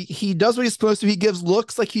role. He does what he's supposed to. He gives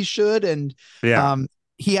looks like he should, and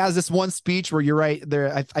he has this one speech where you're right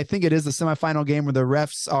there. I think it is the semifinal game where the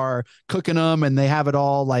refs are cooking them, and they have it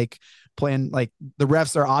all like playing. Like the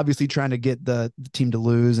refs are obviously trying to get the team to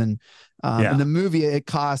lose, and in the movie it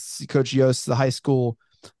costs Coach Yost the high school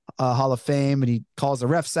Hall of Fame, and he calls the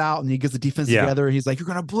refs out and he gets the defense together, and he's like, you're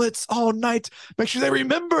gonna blitz all night, make sure they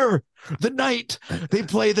remember the night they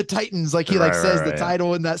play the Titans. Like he says the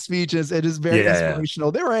title in that speech. It is very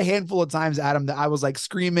inspirational. There were a handful of times, Adam, that I was like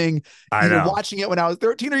screaming, watching it when I was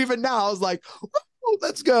 13, or even now I was like,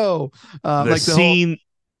 let's go. The scene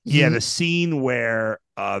the scene where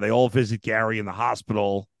they all visit Gary in the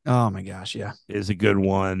hospital. Oh my gosh, yeah, is a good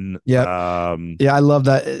one. Yeah, I love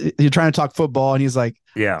that. You're trying to talk football, and he's like,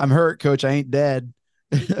 "I'm hurt, coach. I ain't dead."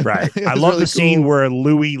 Right. I love the scene where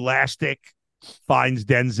Louis Lastic finds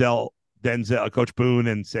Denzel, Coach Boone,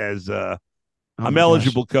 and says, "I'm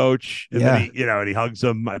eligible, coach." And then he hugs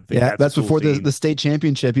him. I think that's before the state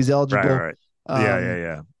championship. He's eligible. Right.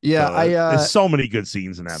 Yeah. There's so many good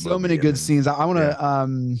scenes in that movie. So many good scenes. I want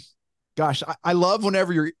to. Gosh, I love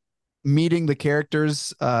whenever you're meeting the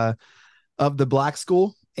characters of the black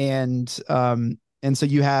school, and so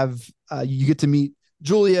you have you get to meet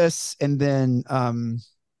Julius, and then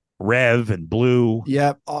Rev and Blue.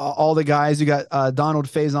 Yep, all the guys. You got Donald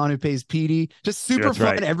Faison, who plays Petey. Just super fun.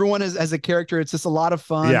 Right. Everyone is as a character. It's just a lot of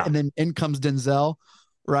fun. And then in comes Denzel,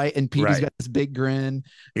 right? And Petey's got this big grin.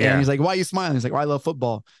 And he's like, "Why are you smiling?" He's like, "Well, I love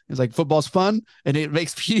football." He's like, "Football's fun," and it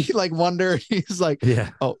makes Petey like wonder. He's like,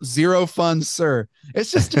 "Oh, zero fun, sir."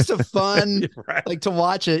 It's just a fun like to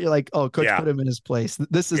watch it. You're like, "Oh, coach put him in his place.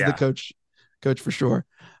 This is the coach for sure."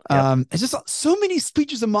 It's just so many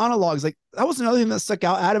speeches and monologues. Like that was another thing that stuck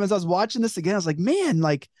out, Adam, as I was watching this again. I was like, man,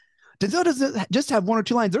 like Denzel doesn't just have one or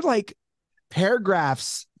two lines. They're like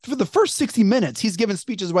paragraphs for the first 60 minutes. He's given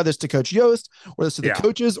speeches, whether it's to Coach Yost, whether it's to the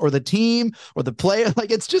coaches or the team or the player.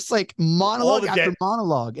 Like it's just like monologue after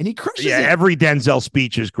monologue, and he crushes it. Every Denzel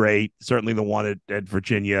speech is great. Certainly the one at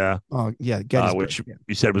Virginia. Oh yeah, which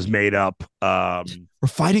you said was made up. We're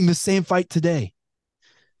fighting the same fight today.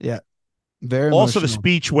 Yeah. Very also emotional. The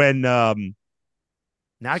speech when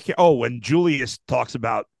when Julius talks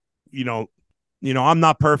about I'm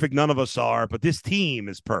not perfect, none of us are, but this team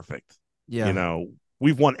is perfect.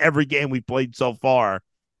 We've won every game we played so far,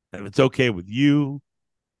 and it's okay with you,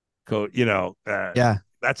 coach.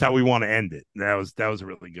 that's how we want to end it. That was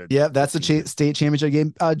really good. Yeah, that's the state championship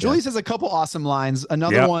game. Julius has a couple awesome lines.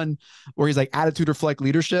 Another one where he's like, attitude reflect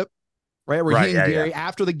leadership, right? Where he and Gary,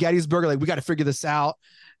 after the Gettysburg, like, we got to figure this out.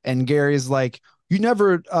 And Gary's like, you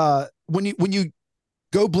never, when you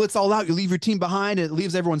go blitz all out, you leave your team behind, and it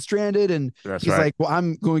leaves everyone stranded. And he's like, well,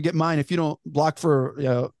 I'm going to get mine if you don't block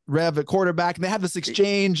for Rev at quarterback. And they have this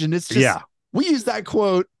exchange, and it's just, we use that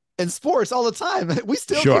quote in sports all the time. We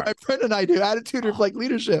still do. My friend and I do. Attitude reflect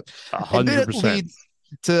leadership. 100%. And then it leads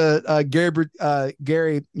to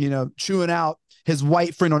Gary, chewing out his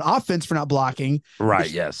white friend on offense for not blocking. Right.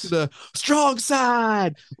 Yes. The strong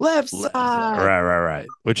side, left side. Right.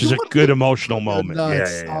 Which is a good emotional moment.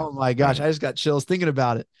 Yeah. Oh my gosh. I just got chills thinking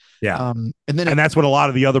about it. Yeah. And that's when a lot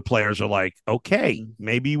of the other players are like, okay,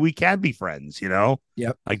 maybe we can be friends,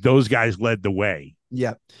 Yep. Like those guys led the way.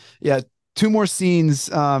 Yeah. Yeah. 2 more scenes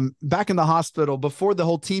back in the hospital before the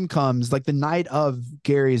whole team comes, like the night of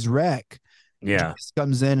Gary's wreck. Yeah.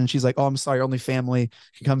 Comes in and she's like, oh, I'm sorry, only family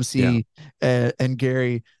can come see. And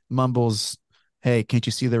Gary mumbles, hey, can't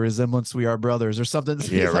you see the resemblance? We are brothers, or something.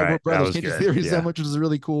 Yeah, like, right. We're brothers. Can't you see the resemblance? Which is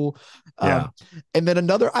really cool. Yeah. And then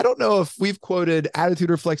another, I don't know if we've quoted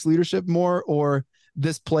attitude reflects leadership more, or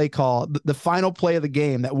this play call, the final play of the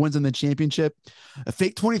game that wins in the championship, a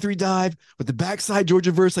fake 23 dive with the backside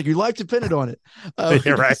Georgia verse, like your life depended on it.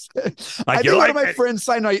 You're right. I think one of my friends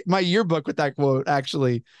signed my yearbook with that quote,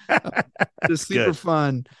 actually. Just super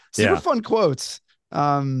fun. Super fun quotes.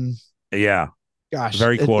 Yeah. Gosh.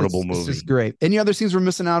 Very quotable movie. It's just great. Any other scenes we're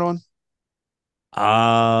missing out on?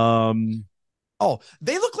 Oh,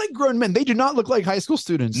 they look like grown men. They do not look like high school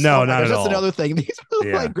students. No, not at all. That's another thing. These look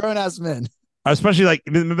like grown-ass men. Especially, like,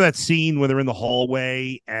 remember that scene where they're in the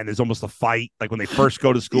hallway and there's almost a fight, like when they first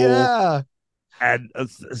go to school? Yeah. And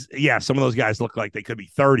some of those guys look like they could be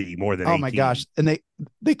 30 more than 18. Oh my gosh. And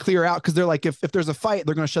they clear out because they're like, if there's a fight,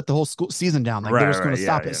 they're going to shut the whole school season down. Like, they're just going to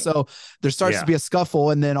stop it. So there starts to be a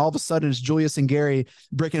scuffle, and then all of a sudden it's Julius and Gary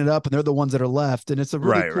breaking it up, and they're the ones that are left. And it's a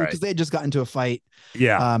really cool, because they had just got into a fight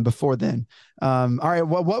before then. All right.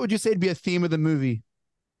 What would you say to be a theme of the movie?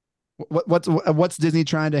 What's Disney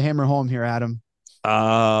trying to hammer home here, Adam?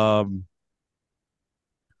 I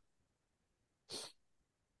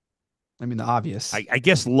mean, the obvious. I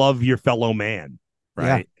guess love your fellow man,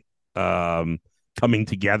 right? Yeah. Coming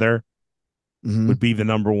together would be the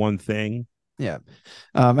number one thing. Yeah.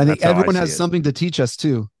 I think everyone has something to teach us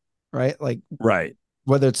too, right? Like,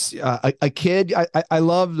 whether it's a kid. I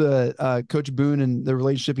love the Coach Boone and the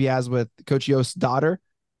relationship he has with Coach Yost's daughter.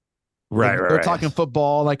 They're talking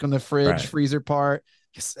football, like on the fridge freezer part.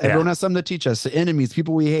 Everyone has something to teach us. The enemies,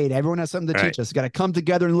 people we hate, everyone has something to teach us. You got to come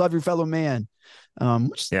together and love your fellow man.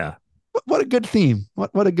 What a good theme.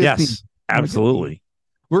 What a good theme. Absolutely.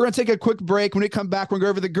 We're going to take a quick break. When we come back, we're going to go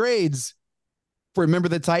over the grades for Remember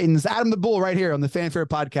the Titans. Adam the Bull right here on the Fanfare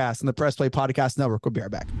Podcast and the Press Play Podcast Network. We'll be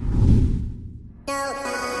right back.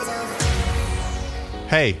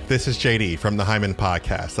 Hey, this is JD from the Hyman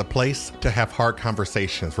Podcast, a place to have hard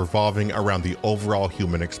conversations revolving around the overall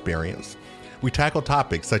human experience. We tackle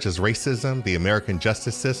topics such as racism, the American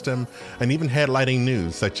justice system, and even headlining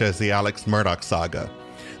news such as the Alex Murdaugh saga.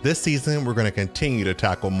 This season, we're going to continue to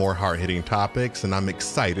tackle more hard-hitting topics, and I'm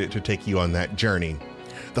excited to take you on that journey.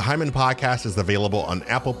 The Hyman Podcast is available on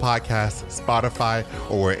Apple Podcasts, Spotify,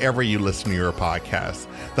 or wherever you listen to your podcasts.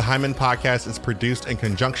 The Hyman Podcast is produced in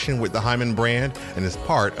conjunction with the Hyman brand and is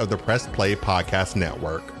part of the Press Play Podcast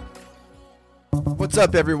Network. What's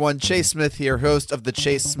up, everyone? Chase Smith here, host of the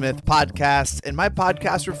Chase Smith Podcast, and my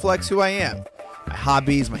podcast reflects who I am. My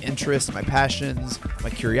hobbies, my interests, my passions, my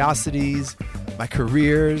curiosities, my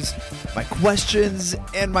careers, my questions,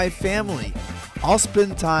 and my family. I'll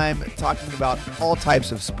spend time talking about all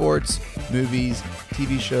types of sports, movies,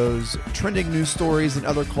 TV shows, trending news stories, and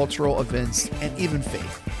other cultural events, and even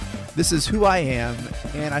faith. This is who I am,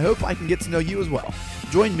 and I hope I can get to know you as well.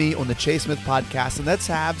 Join me on the Chase Smith Podcast, and let's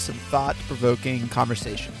have some thought-provoking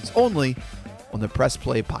conversations, only on the Press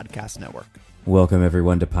Play Podcast Network. Welcome,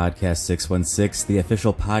 everyone, to Podcast 616, the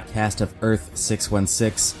official podcast of Earth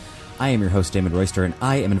 616. I am your host, Damon Royster, and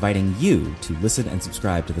I am inviting you to listen and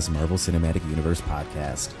subscribe to this Marvel Cinematic Universe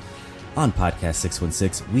podcast. On Podcast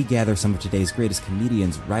 616, we gather some of today's greatest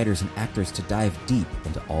comedians, writers, and actors to dive deep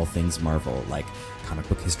into all things Marvel, like comic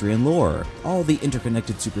book history and lore, all the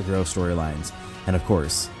interconnected superhero storylines, and of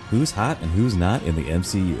course, who's hot and who's not in the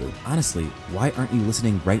MCU. Honestly, why aren't you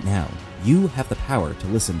listening right now? You have the power to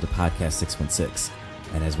listen to Podcast 616.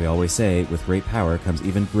 And as we always say, with great power comes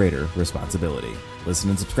even greater responsibility. Listen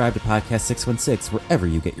and subscribe to Podcast 616 wherever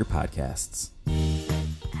you get your podcasts.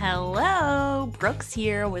 Hello, Brooks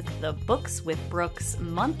here with the Books with Brooks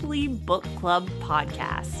monthly book club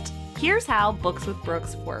podcast. Here's how Books with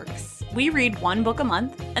Brooks works. We read one book a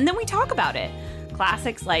month, and then we talk about it.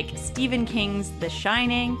 Classics like Stephen King's The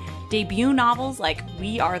Shining, debut novels like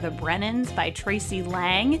We Are the Brennans by Tracy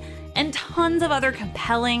Lang, and tons of other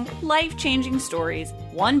compelling, life-changing stories,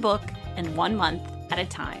 one book and 1 month at a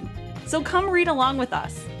time. So come read along with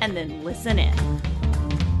us, and then listen in.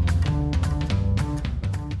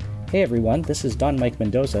 Hey everyone, this is Don Mike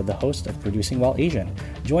Mendoza, the host of Producing While Asian.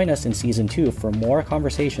 Join us in Season 2 for more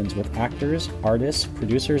conversations with actors, artists,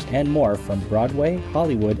 producers, and more from Broadway,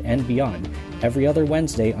 Hollywood, and beyond, every other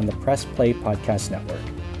Wednesday on the Press Play Podcast Network.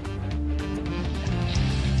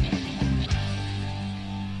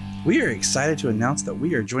 We are excited to announce that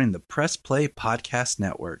we are joining the Press Play Podcast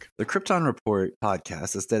Network. The Krypton Report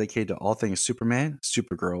podcast is dedicated to all things Superman,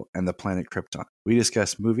 Supergirl, and the planet Krypton. We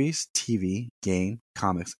discuss movies, TV, game,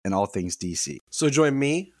 comics, and all things DC. So join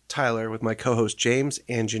me, Tyler, with my co-host James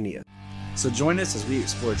and Jania. So join us as we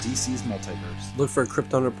explore DC's multiverse. Look for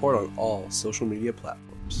Krypton Report on all social media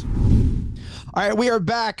platforms. All right, we are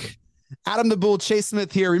back. Adam the Bull, Chase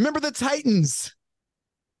Smith here. Remember the Titans?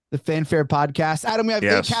 The Fanfare podcast. Adam, we have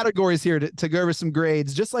 8 categories here to go over some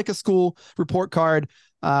grades, just like a school report card.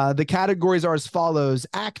 The categories are as follows: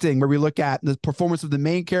 acting, where we look at the performance of the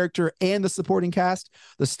main character and the supporting cast;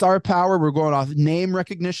 the star power, we're going off name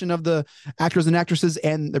recognition of the actors and actresses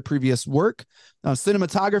and their previous work;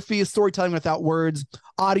 cinematography, storytelling without words;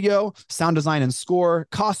 audio, sound design and score;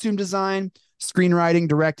 costume design; screenwriting,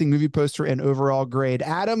 directing, movie poster, and overall grade.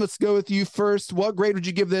 Adam, let's go with you first. What grade would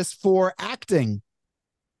you give this for acting?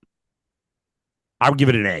 I would give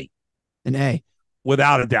it an A. An A.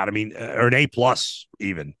 Without a doubt. I mean, or an A plus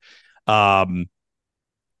even. Denzel's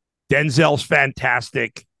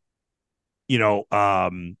fantastic. You know,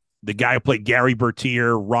 the guy who played Gary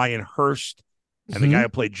Bertier, Ryan Hurst, and the guy who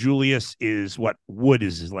played Julius is Wood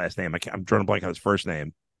is his last name. I'm drawing a blank on his first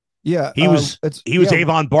name. Yeah. He was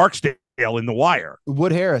Avon Barksdale in The Wire.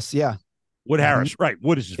 Wood Harris, yeah. Wood Harris, right.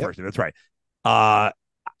 Wood is his first name. That's right.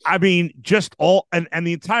 I mean, just all and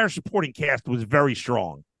the entire supporting cast was very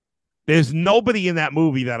strong. There's nobody in that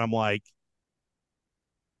movie that I'm like,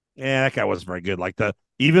 that guy wasn't very good. Like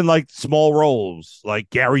even small roles, like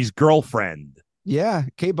Gary's girlfriend. Yeah,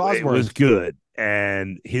 Kate Bosworth. It was good.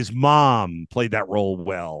 And his mom played that role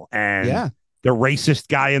well. And the racist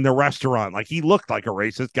guy in the restaurant, like he looked like a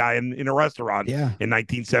racist guy in a restaurant in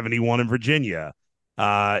 1971 in Virginia.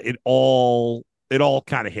 It all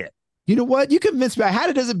kind of hit. You know what? You convinced me. I had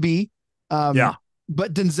it as a B.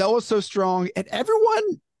 But Denzel was so strong, and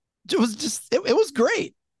everyone was just. It was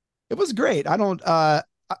great. It was great. I don't. I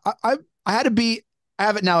had a B. I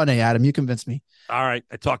have it now an A. Adam, you convinced me. All right,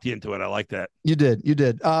 I talked you into it. I like that. You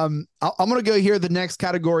did. I'm gonna go here. The next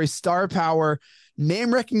category: star power,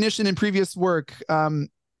 name recognition in previous work. You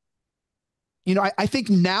know, I think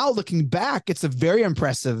now looking back, it's a very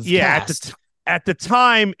impressive. Cast. At the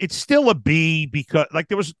time, it's still a B because,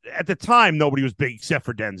 there was at the time nobody was big except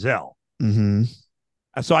for Denzel. Mm-hmm.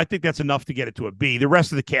 So I think that's enough to get it to a B. The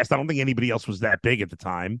rest of the cast, I don't think anybody else was that big at the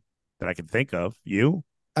time that I can think of. You?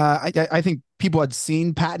 I think people had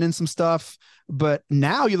seen Patton in some stuff, but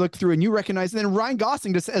now you look through and you recognize. And then Ryan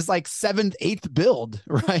Gosling just as 7th, 8th build,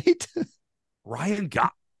 right?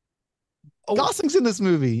 Gosling's in this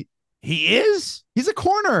movie. He is? He's a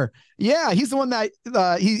corner. Yeah, he's the one that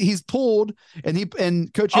he's pulled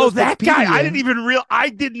and Coach. That guy. I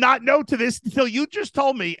did not know to this until you just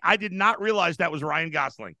told me. I did not realize that was Ryan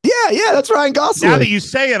Gosling. Yeah, that's Ryan Gosling. Now that you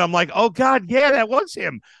say it, I'm like, oh God, yeah, that was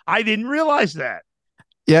him. I didn't realize that.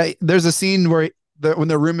 Yeah, there's a scene where when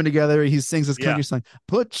they're rooming together, he sings this country song,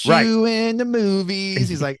 "Put you in the movies."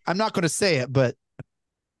 He's like, I'm not going to say it, but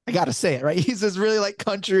I got to say it, right? He's this really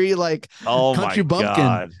country, country bumpkin.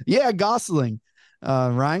 God. Yeah, Gosling,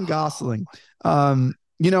 Ryan Gosling. You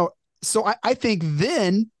know, so I think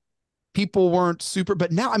then people weren't super,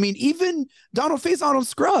 but now, I mean, even Donald Faison on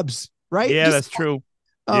Scrubs, right? Yeah, that's true.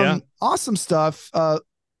 Awesome stuff.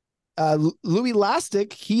 Louis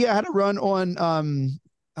Lastik, he had a run on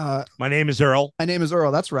My Name is Earl. My Name is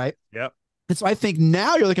Earl. That's right. Yep. And so I think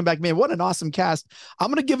now you're looking back, man, what an awesome cast. I'm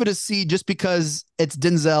going to give it a C just because it's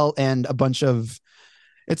Denzel and a bunch of,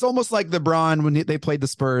 it's almost like LeBron when they played the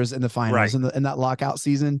Spurs in the finals in that lockout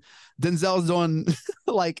season. Denzel's doing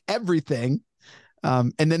everything.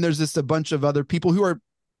 And then there's just a bunch of other people who are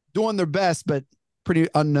doing their best, but pretty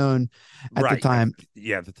unknown at the time.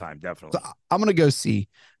 Yeah, at the time, definitely. So I'm going to go C.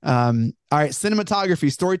 All right,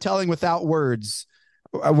 cinematography, storytelling without words.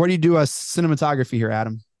 Where do you do a cinematography here,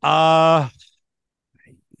 Adam?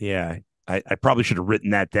 Yeah, I probably should have written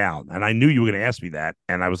that down, and I knew you were going to ask me that,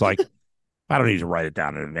 and I was like, I don't need to write it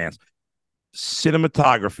down in advance.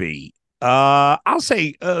 Cinematography. I'll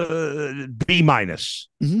say B minus.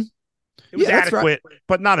 Mm-hmm. It was that's adequate,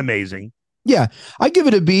 but not amazing. Yeah, I give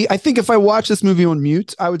it a B. I think if I watch this movie on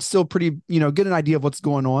mute, I would still pretty, get an idea of what's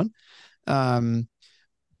going on.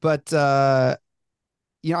 But I'll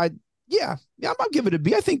give it a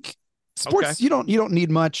B. I think sports, you don't need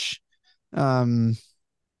much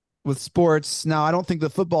with sports. Now, I don't think the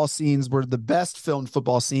football scenes were the best filmed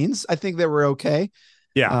football scenes. I think they were okay.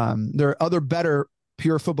 Yeah. There are other better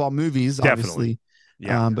pure football movies, obviously.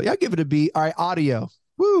 Yeah. But I give it a B. All right, audio.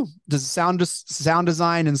 Woo! Does sound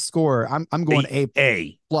design and score? I'm going A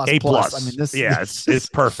plus. I mean, this it's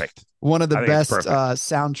perfect. One of the best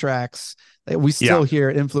soundtracks that we still hear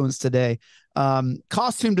at Influence today.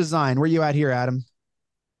 Costume design. Where you at here, Adam?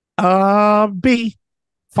 B.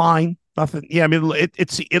 Fine. Nothing. Yeah, I mean,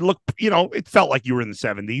 it looked. It felt like you were in the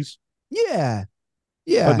 70s. Yeah.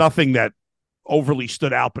 But nothing that overly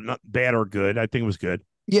stood out, but not bad or good. I think it was good.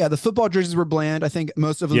 Yeah, the football jerseys were bland. I think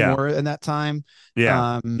most of them were in that time.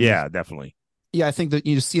 Yeah, definitely. Yeah, I think that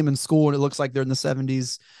you see them in school and it looks like they're in the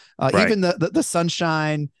 70s. Right. Even the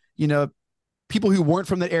sunshine, people who weren't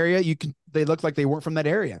from that area, they look like they weren't from that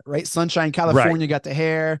area, right? Sunshine, California got the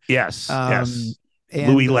hair. Yes, yes.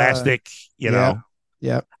 And, Louis Lastic, Yeah.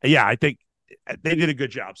 Yeah, I think they did a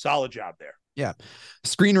good job. Solid job there. Yeah.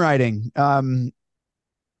 Screenwriting.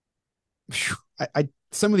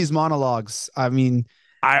 Some of these monologues, I mean,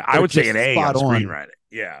 I would say an A on screenwriting.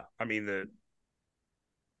 Yeah. I mean,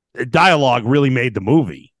 the dialogue really made the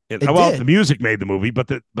movie. The music made the movie, but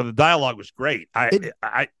the dialogue was great. I'd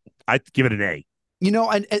give it an A.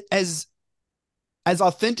 And as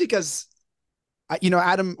authentic as,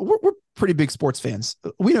 Adam, we're pretty big sports fans.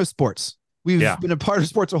 We know sports. We've been a part of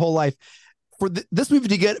sports our whole life. For this movie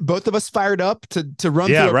to get both of us fired up to run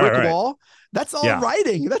through a brick wall, that's all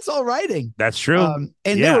writing. That's all writing. That's true. And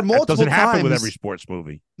there were multiple doesn't happen times with every sports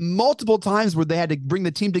movie. Multiple times where they had to bring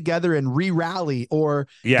the team together and re-rally or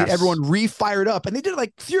get everyone re-fired up. And they did it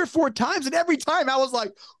like 3 or 4 times. And every time I was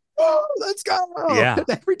like, "Oh, let's go!" Yeah,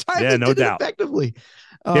 every time they did it effectively.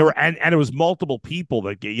 There were and it was multiple people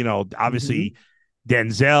that obviously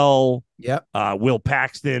Denzel, Will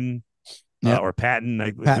Paxton. Or Patton.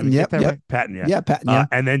 Patton, Patton, yeah. Patton,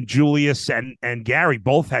 and then Julius and Gary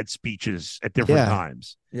both had speeches at different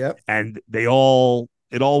times. Yep. And it all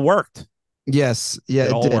worked. Yes. Yeah.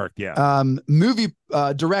 It all did. worked. Yeah. Movie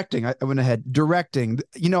directing. I went ahead. Directing.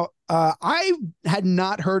 I had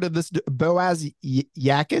not heard of this Boaz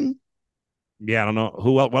Yakin. Yeah, I don't know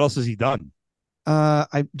what else has he done.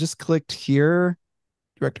 I just clicked here.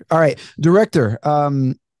 Director. All right. Director.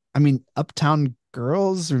 Uptown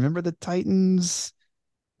Girls, Remember the Titans.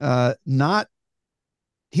 He's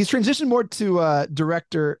transitioned more to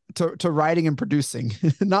director to writing and producing,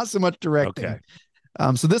 not so much directing. Okay.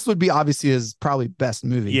 So this would be obviously his probably best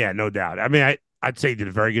movie. Yeah, no doubt. I mean, I'd say he did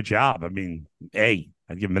a very good job. I mean, I'd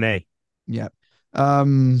give him an A. Yeah.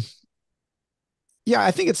 I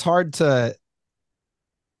think it's hard to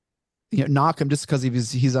knock him just because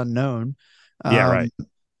he's unknown. Right.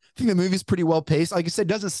 I think the movie's pretty well paced. Like I said, it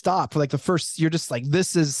doesn't stop for like the first. You're just like,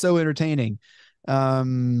 this is so entertaining. I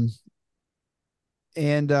don't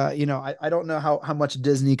know how much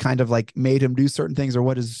Disney kind of like made him do certain things or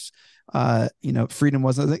what his freedom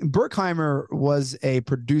was. I think Bruckheimer was a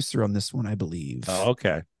producer on this one, I believe. Oh,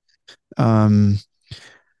 okay. And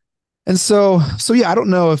so I don't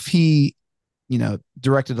know if he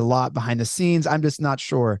directed a lot behind the scenes. I'm just not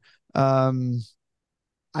sure.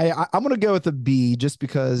 I'm going to go with a B just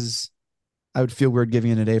because I would feel weird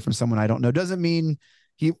giving it an A from someone I don't know. Doesn't mean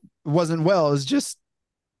he wasn't well. It's just,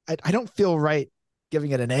 I don't feel right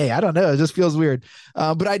giving it an A. I don't know. It just feels weird.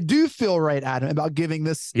 But I do feel right, Adam, about giving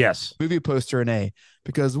this movie poster an A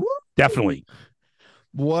because definitely.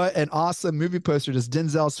 What an awesome movie poster. Just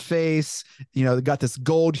Denzel's face, they got this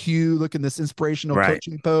gold hue, look in this inspirational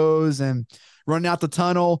coaching pose and running out the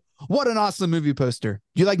tunnel. What an awesome movie poster.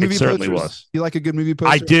 Do you like movie posters? It certainly was. You like a good movie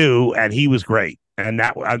poster? I do, and he was great. And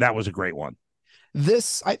that was a great one.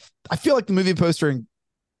 This, I feel like the movie poster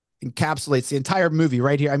encapsulates the entire movie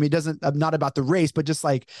right here. I mean, not about the race, but just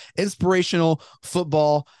like inspirational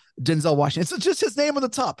football. Denzel Washington. It's just his name on the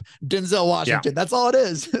top. Denzel Washington. Yeah. That's all it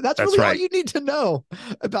is. That's really all you need to know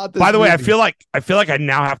about this. By the movie. way, I feel like I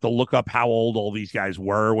now have to look up how old all these guys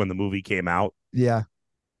were when the movie came out. Yeah.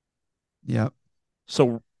 Yeah.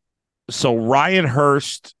 So Ryan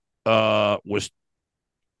Hurst was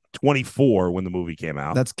 24 when the movie came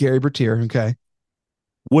out. That's Gary Bertier. Okay.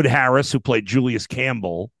 Wood Harris, who played Julius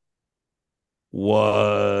Campbell,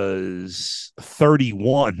 was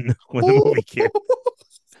 31 when the movie came out.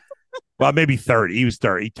 Well, maybe 30. He was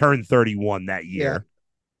 30. He turned 31 that year. Yeah.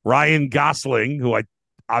 Ryan Gosling, who I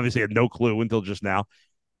obviously had no clue until just now.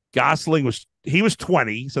 Gosling was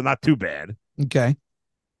 20, so not too bad. Okay.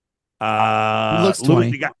 He looks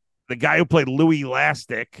 20. The guy who played Louis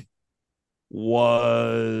Lastic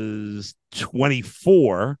was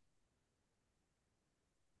 24.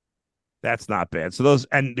 That's not bad. So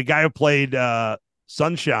and the guy who played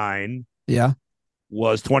Sunshine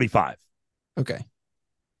was 25. Okay.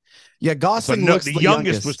 Yeah, Gosling so looks the the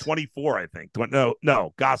youngest was 24, I think.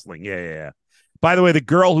 No, Gosling. Yeah. By the way, the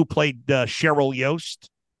girl who played Cheryl Yost,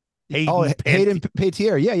 Hayden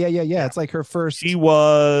Panettiere. Yeah. It's like her first. She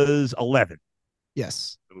was 11.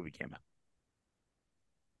 Yes. The movie came out.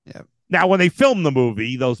 Yeah. Now, when they filmed the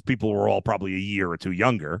movie, those people were all probably a year or two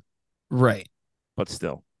younger. Right. But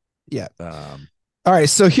still. Yeah. All right.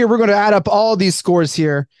 So here we're going to add up all these scores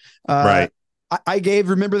here. Right. I gave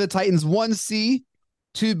Remember the Titans 1 C,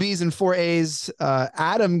 2 B's, and 4 A's.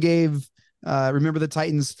 Adam gave Remember the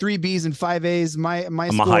Titans 3 B's and 5 A's. My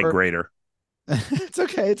I'm score, a high grader. It's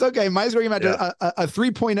okay. My score came out to a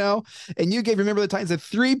 3.0, and you gave Remember the Titans a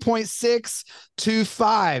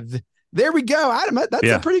 3.625. There we go, Adam. That's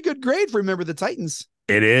a pretty good grade for Remember the Titans.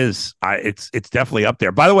 It is. It's definitely up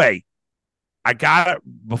there. By the way,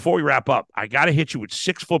 before we wrap up, I got to hit you with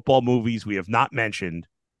 6 football movies we have not mentioned.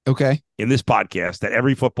 Okay. In this podcast that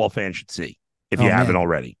every football fan should see if you haven't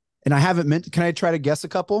already. And I haven't meant. Can I try to guess a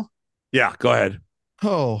couple? Yeah, go ahead.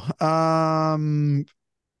 Oh, I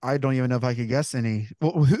don't even know if I could guess any.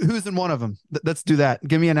 Well, who's in one of them? Let's do that.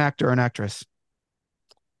 Give me an actor or an actress.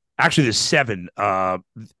 Actually, there's 7. One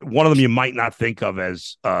of them you might not think of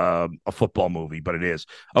as a football movie, but it is.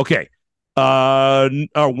 Okay.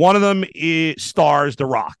 One of them stars The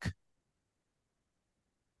Rock.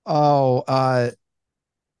 Oh, I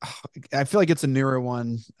feel like it's a newer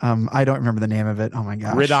one. I don't remember the name of it. Oh my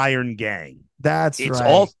gosh. Gridiron Gang. That's it's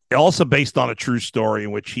right. Also based on a true story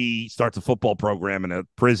in which he starts a football program in a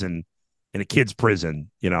prison, in a kid's prison,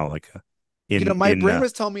 my brain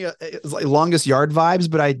was telling me it was like Longest Yard vibes,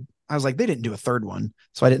 but I was like, they didn't do a third one,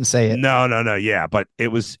 so I didn't say it. No. Yeah, but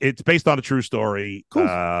it's based on a true story.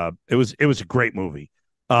 Cool. It was a great movie.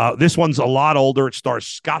 This one's a lot older. It stars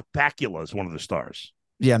Scott Bakula as one of the stars.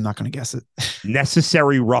 Yeah, I'm not going to guess it.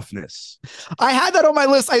 Necessary Roughness. I had that on my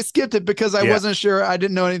list. I skipped it because I wasn't sure. I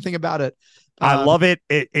didn't know anything about it. I love it.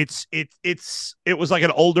 It was like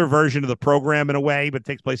an older version of the program in a way, but it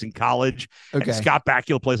takes place in college. Okay. And Scott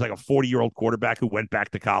Bakula plays like a 40-year-old quarterback who went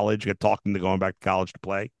back to college, got talked into going back to college to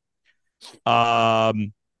play.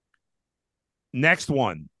 Next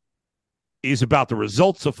one is about the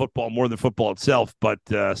results of football more than football itself, but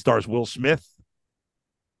stars Will Smith.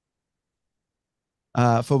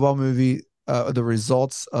 Football movie, the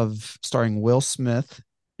results of starring Will Smith.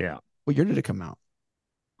 Yeah. What year did it come out?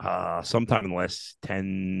 Sometime in the last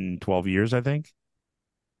 10, 12 years, I think.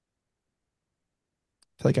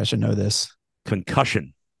 I feel like I should know this.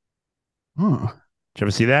 Concussion. Huh. Did you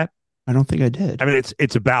ever see that? I don't think I did. I mean,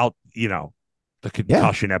 it's about, the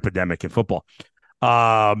concussion epidemic in football.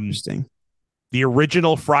 Interesting. The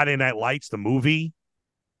original Friday Night Lights, the movie,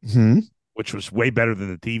 which was way better than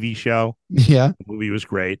the TV show. Yeah. The movie was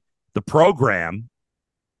great. The Program. Did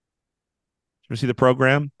you ever see The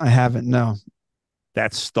Program? I haven't, no.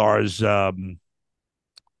 That stars God,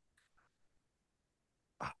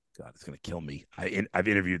 it's gonna kill me. I've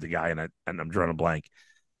interviewed the guy and I'm drawing a blank.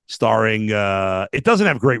 Starring it doesn't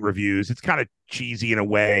have great reviews. It's kind of cheesy in a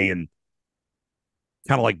way and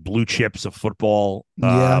kind of like Blue Chips of football.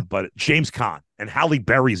 But James Caan and Halle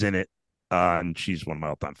Berry's in it. And she's one of my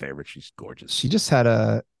all-time favorites. She's gorgeous. She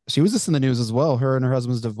was just in the news as well. Her and her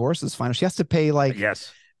husband's divorce is final. She has to pay an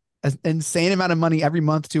insane amount of money every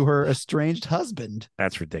month to her estranged husband.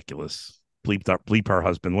 That's ridiculous. Bleep her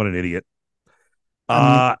husband. What an idiot.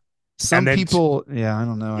 Some people, I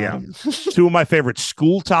don't know. Yeah. 2 of my favorites,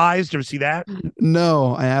 School Ties. Did you ever see that?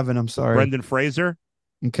 No, I haven't. I'm sorry. Brendan Fraser.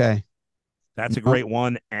 Okay. That's a great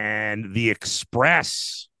one. And The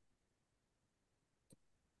Express.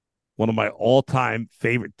 One of my all-time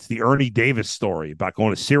favorites, the Ernie Davis story about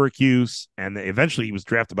going to Syracuse. And eventually he was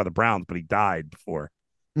drafted by the Browns, but he died before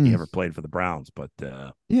he ever played for the Browns. But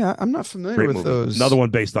I'm not familiar with those. Another one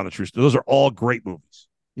based on a true story. Those are all great movies.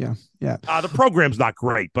 Yeah. The Program's not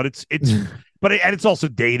great, but it's but it's also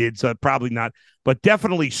dated, so probably not. But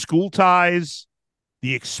definitely School Ties,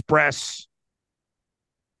 The Express,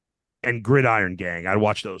 and Gridiron Gang. I'd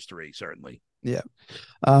watch those 3 certainly. Yeah.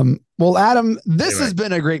 Well, Adam, this has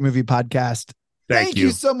been a great movie podcast. Thank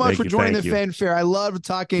you so much for joining the fanfare. I love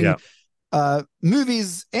talking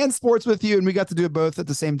movies and sports with you, and we got to do it both at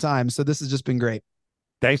the same time. So this has just been great.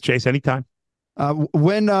 Thanks, Chase. Anytime.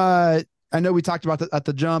 When I know we talked about at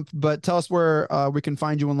the jump, but tell us where we can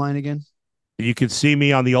find you online again. You can see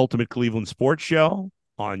me on the Ultimate Cleveland Sports Show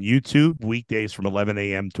on YouTube weekdays from 11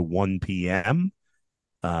 a.m. to 1 p.m.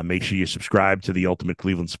 Make sure you subscribe to the Ultimate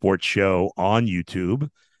Cleveland Sports Show on YouTube.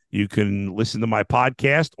 You can listen to my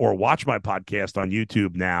podcast or watch my podcast on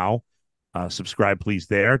YouTube now. Subscribe, please,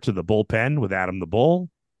 there to The Bullpen with Adam the Bull.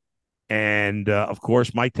 And, of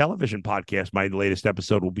course, my television podcast, my latest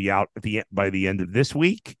episode will be out by the end of this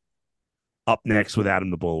week. Up next with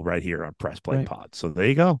Adam the Bull right here on Press Play Pod. So there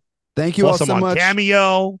you go. Thank you Plus, all so I'm on much.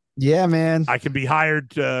 Cameo. Yeah, man. I can be hired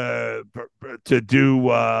to do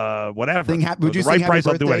whatever. Would you sing happy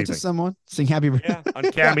birthday to someone? Sing happy birthday. Yeah,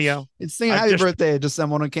 on Cameo. Sing happy birthday to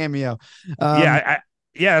someone on Cameo. Yeah,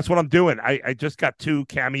 that's what I'm doing. I just got 2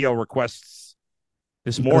 Cameo requests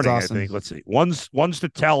this morning, awesome. I think. Let's see.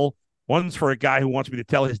 One's for a guy who wants me to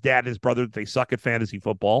tell his dad and his brother that they suck at fantasy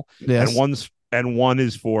football. Yes. And one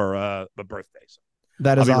is for the birthdays.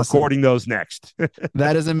 That is I'll be awesome. recording those next.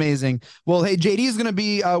 That is amazing. Well, hey, JD is going to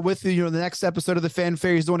be with you, the next episode of the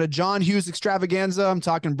Fanfare. He's doing a John Hughes extravaganza. I'm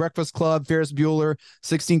talking Breakfast Club, Ferris Bueller,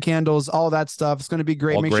 16 Candles, all that stuff. It's going to be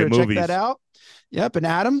great. All Make great sure to movies. check that out. Yep. And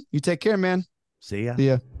Adam, you take care, man. See ya. See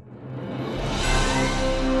ya.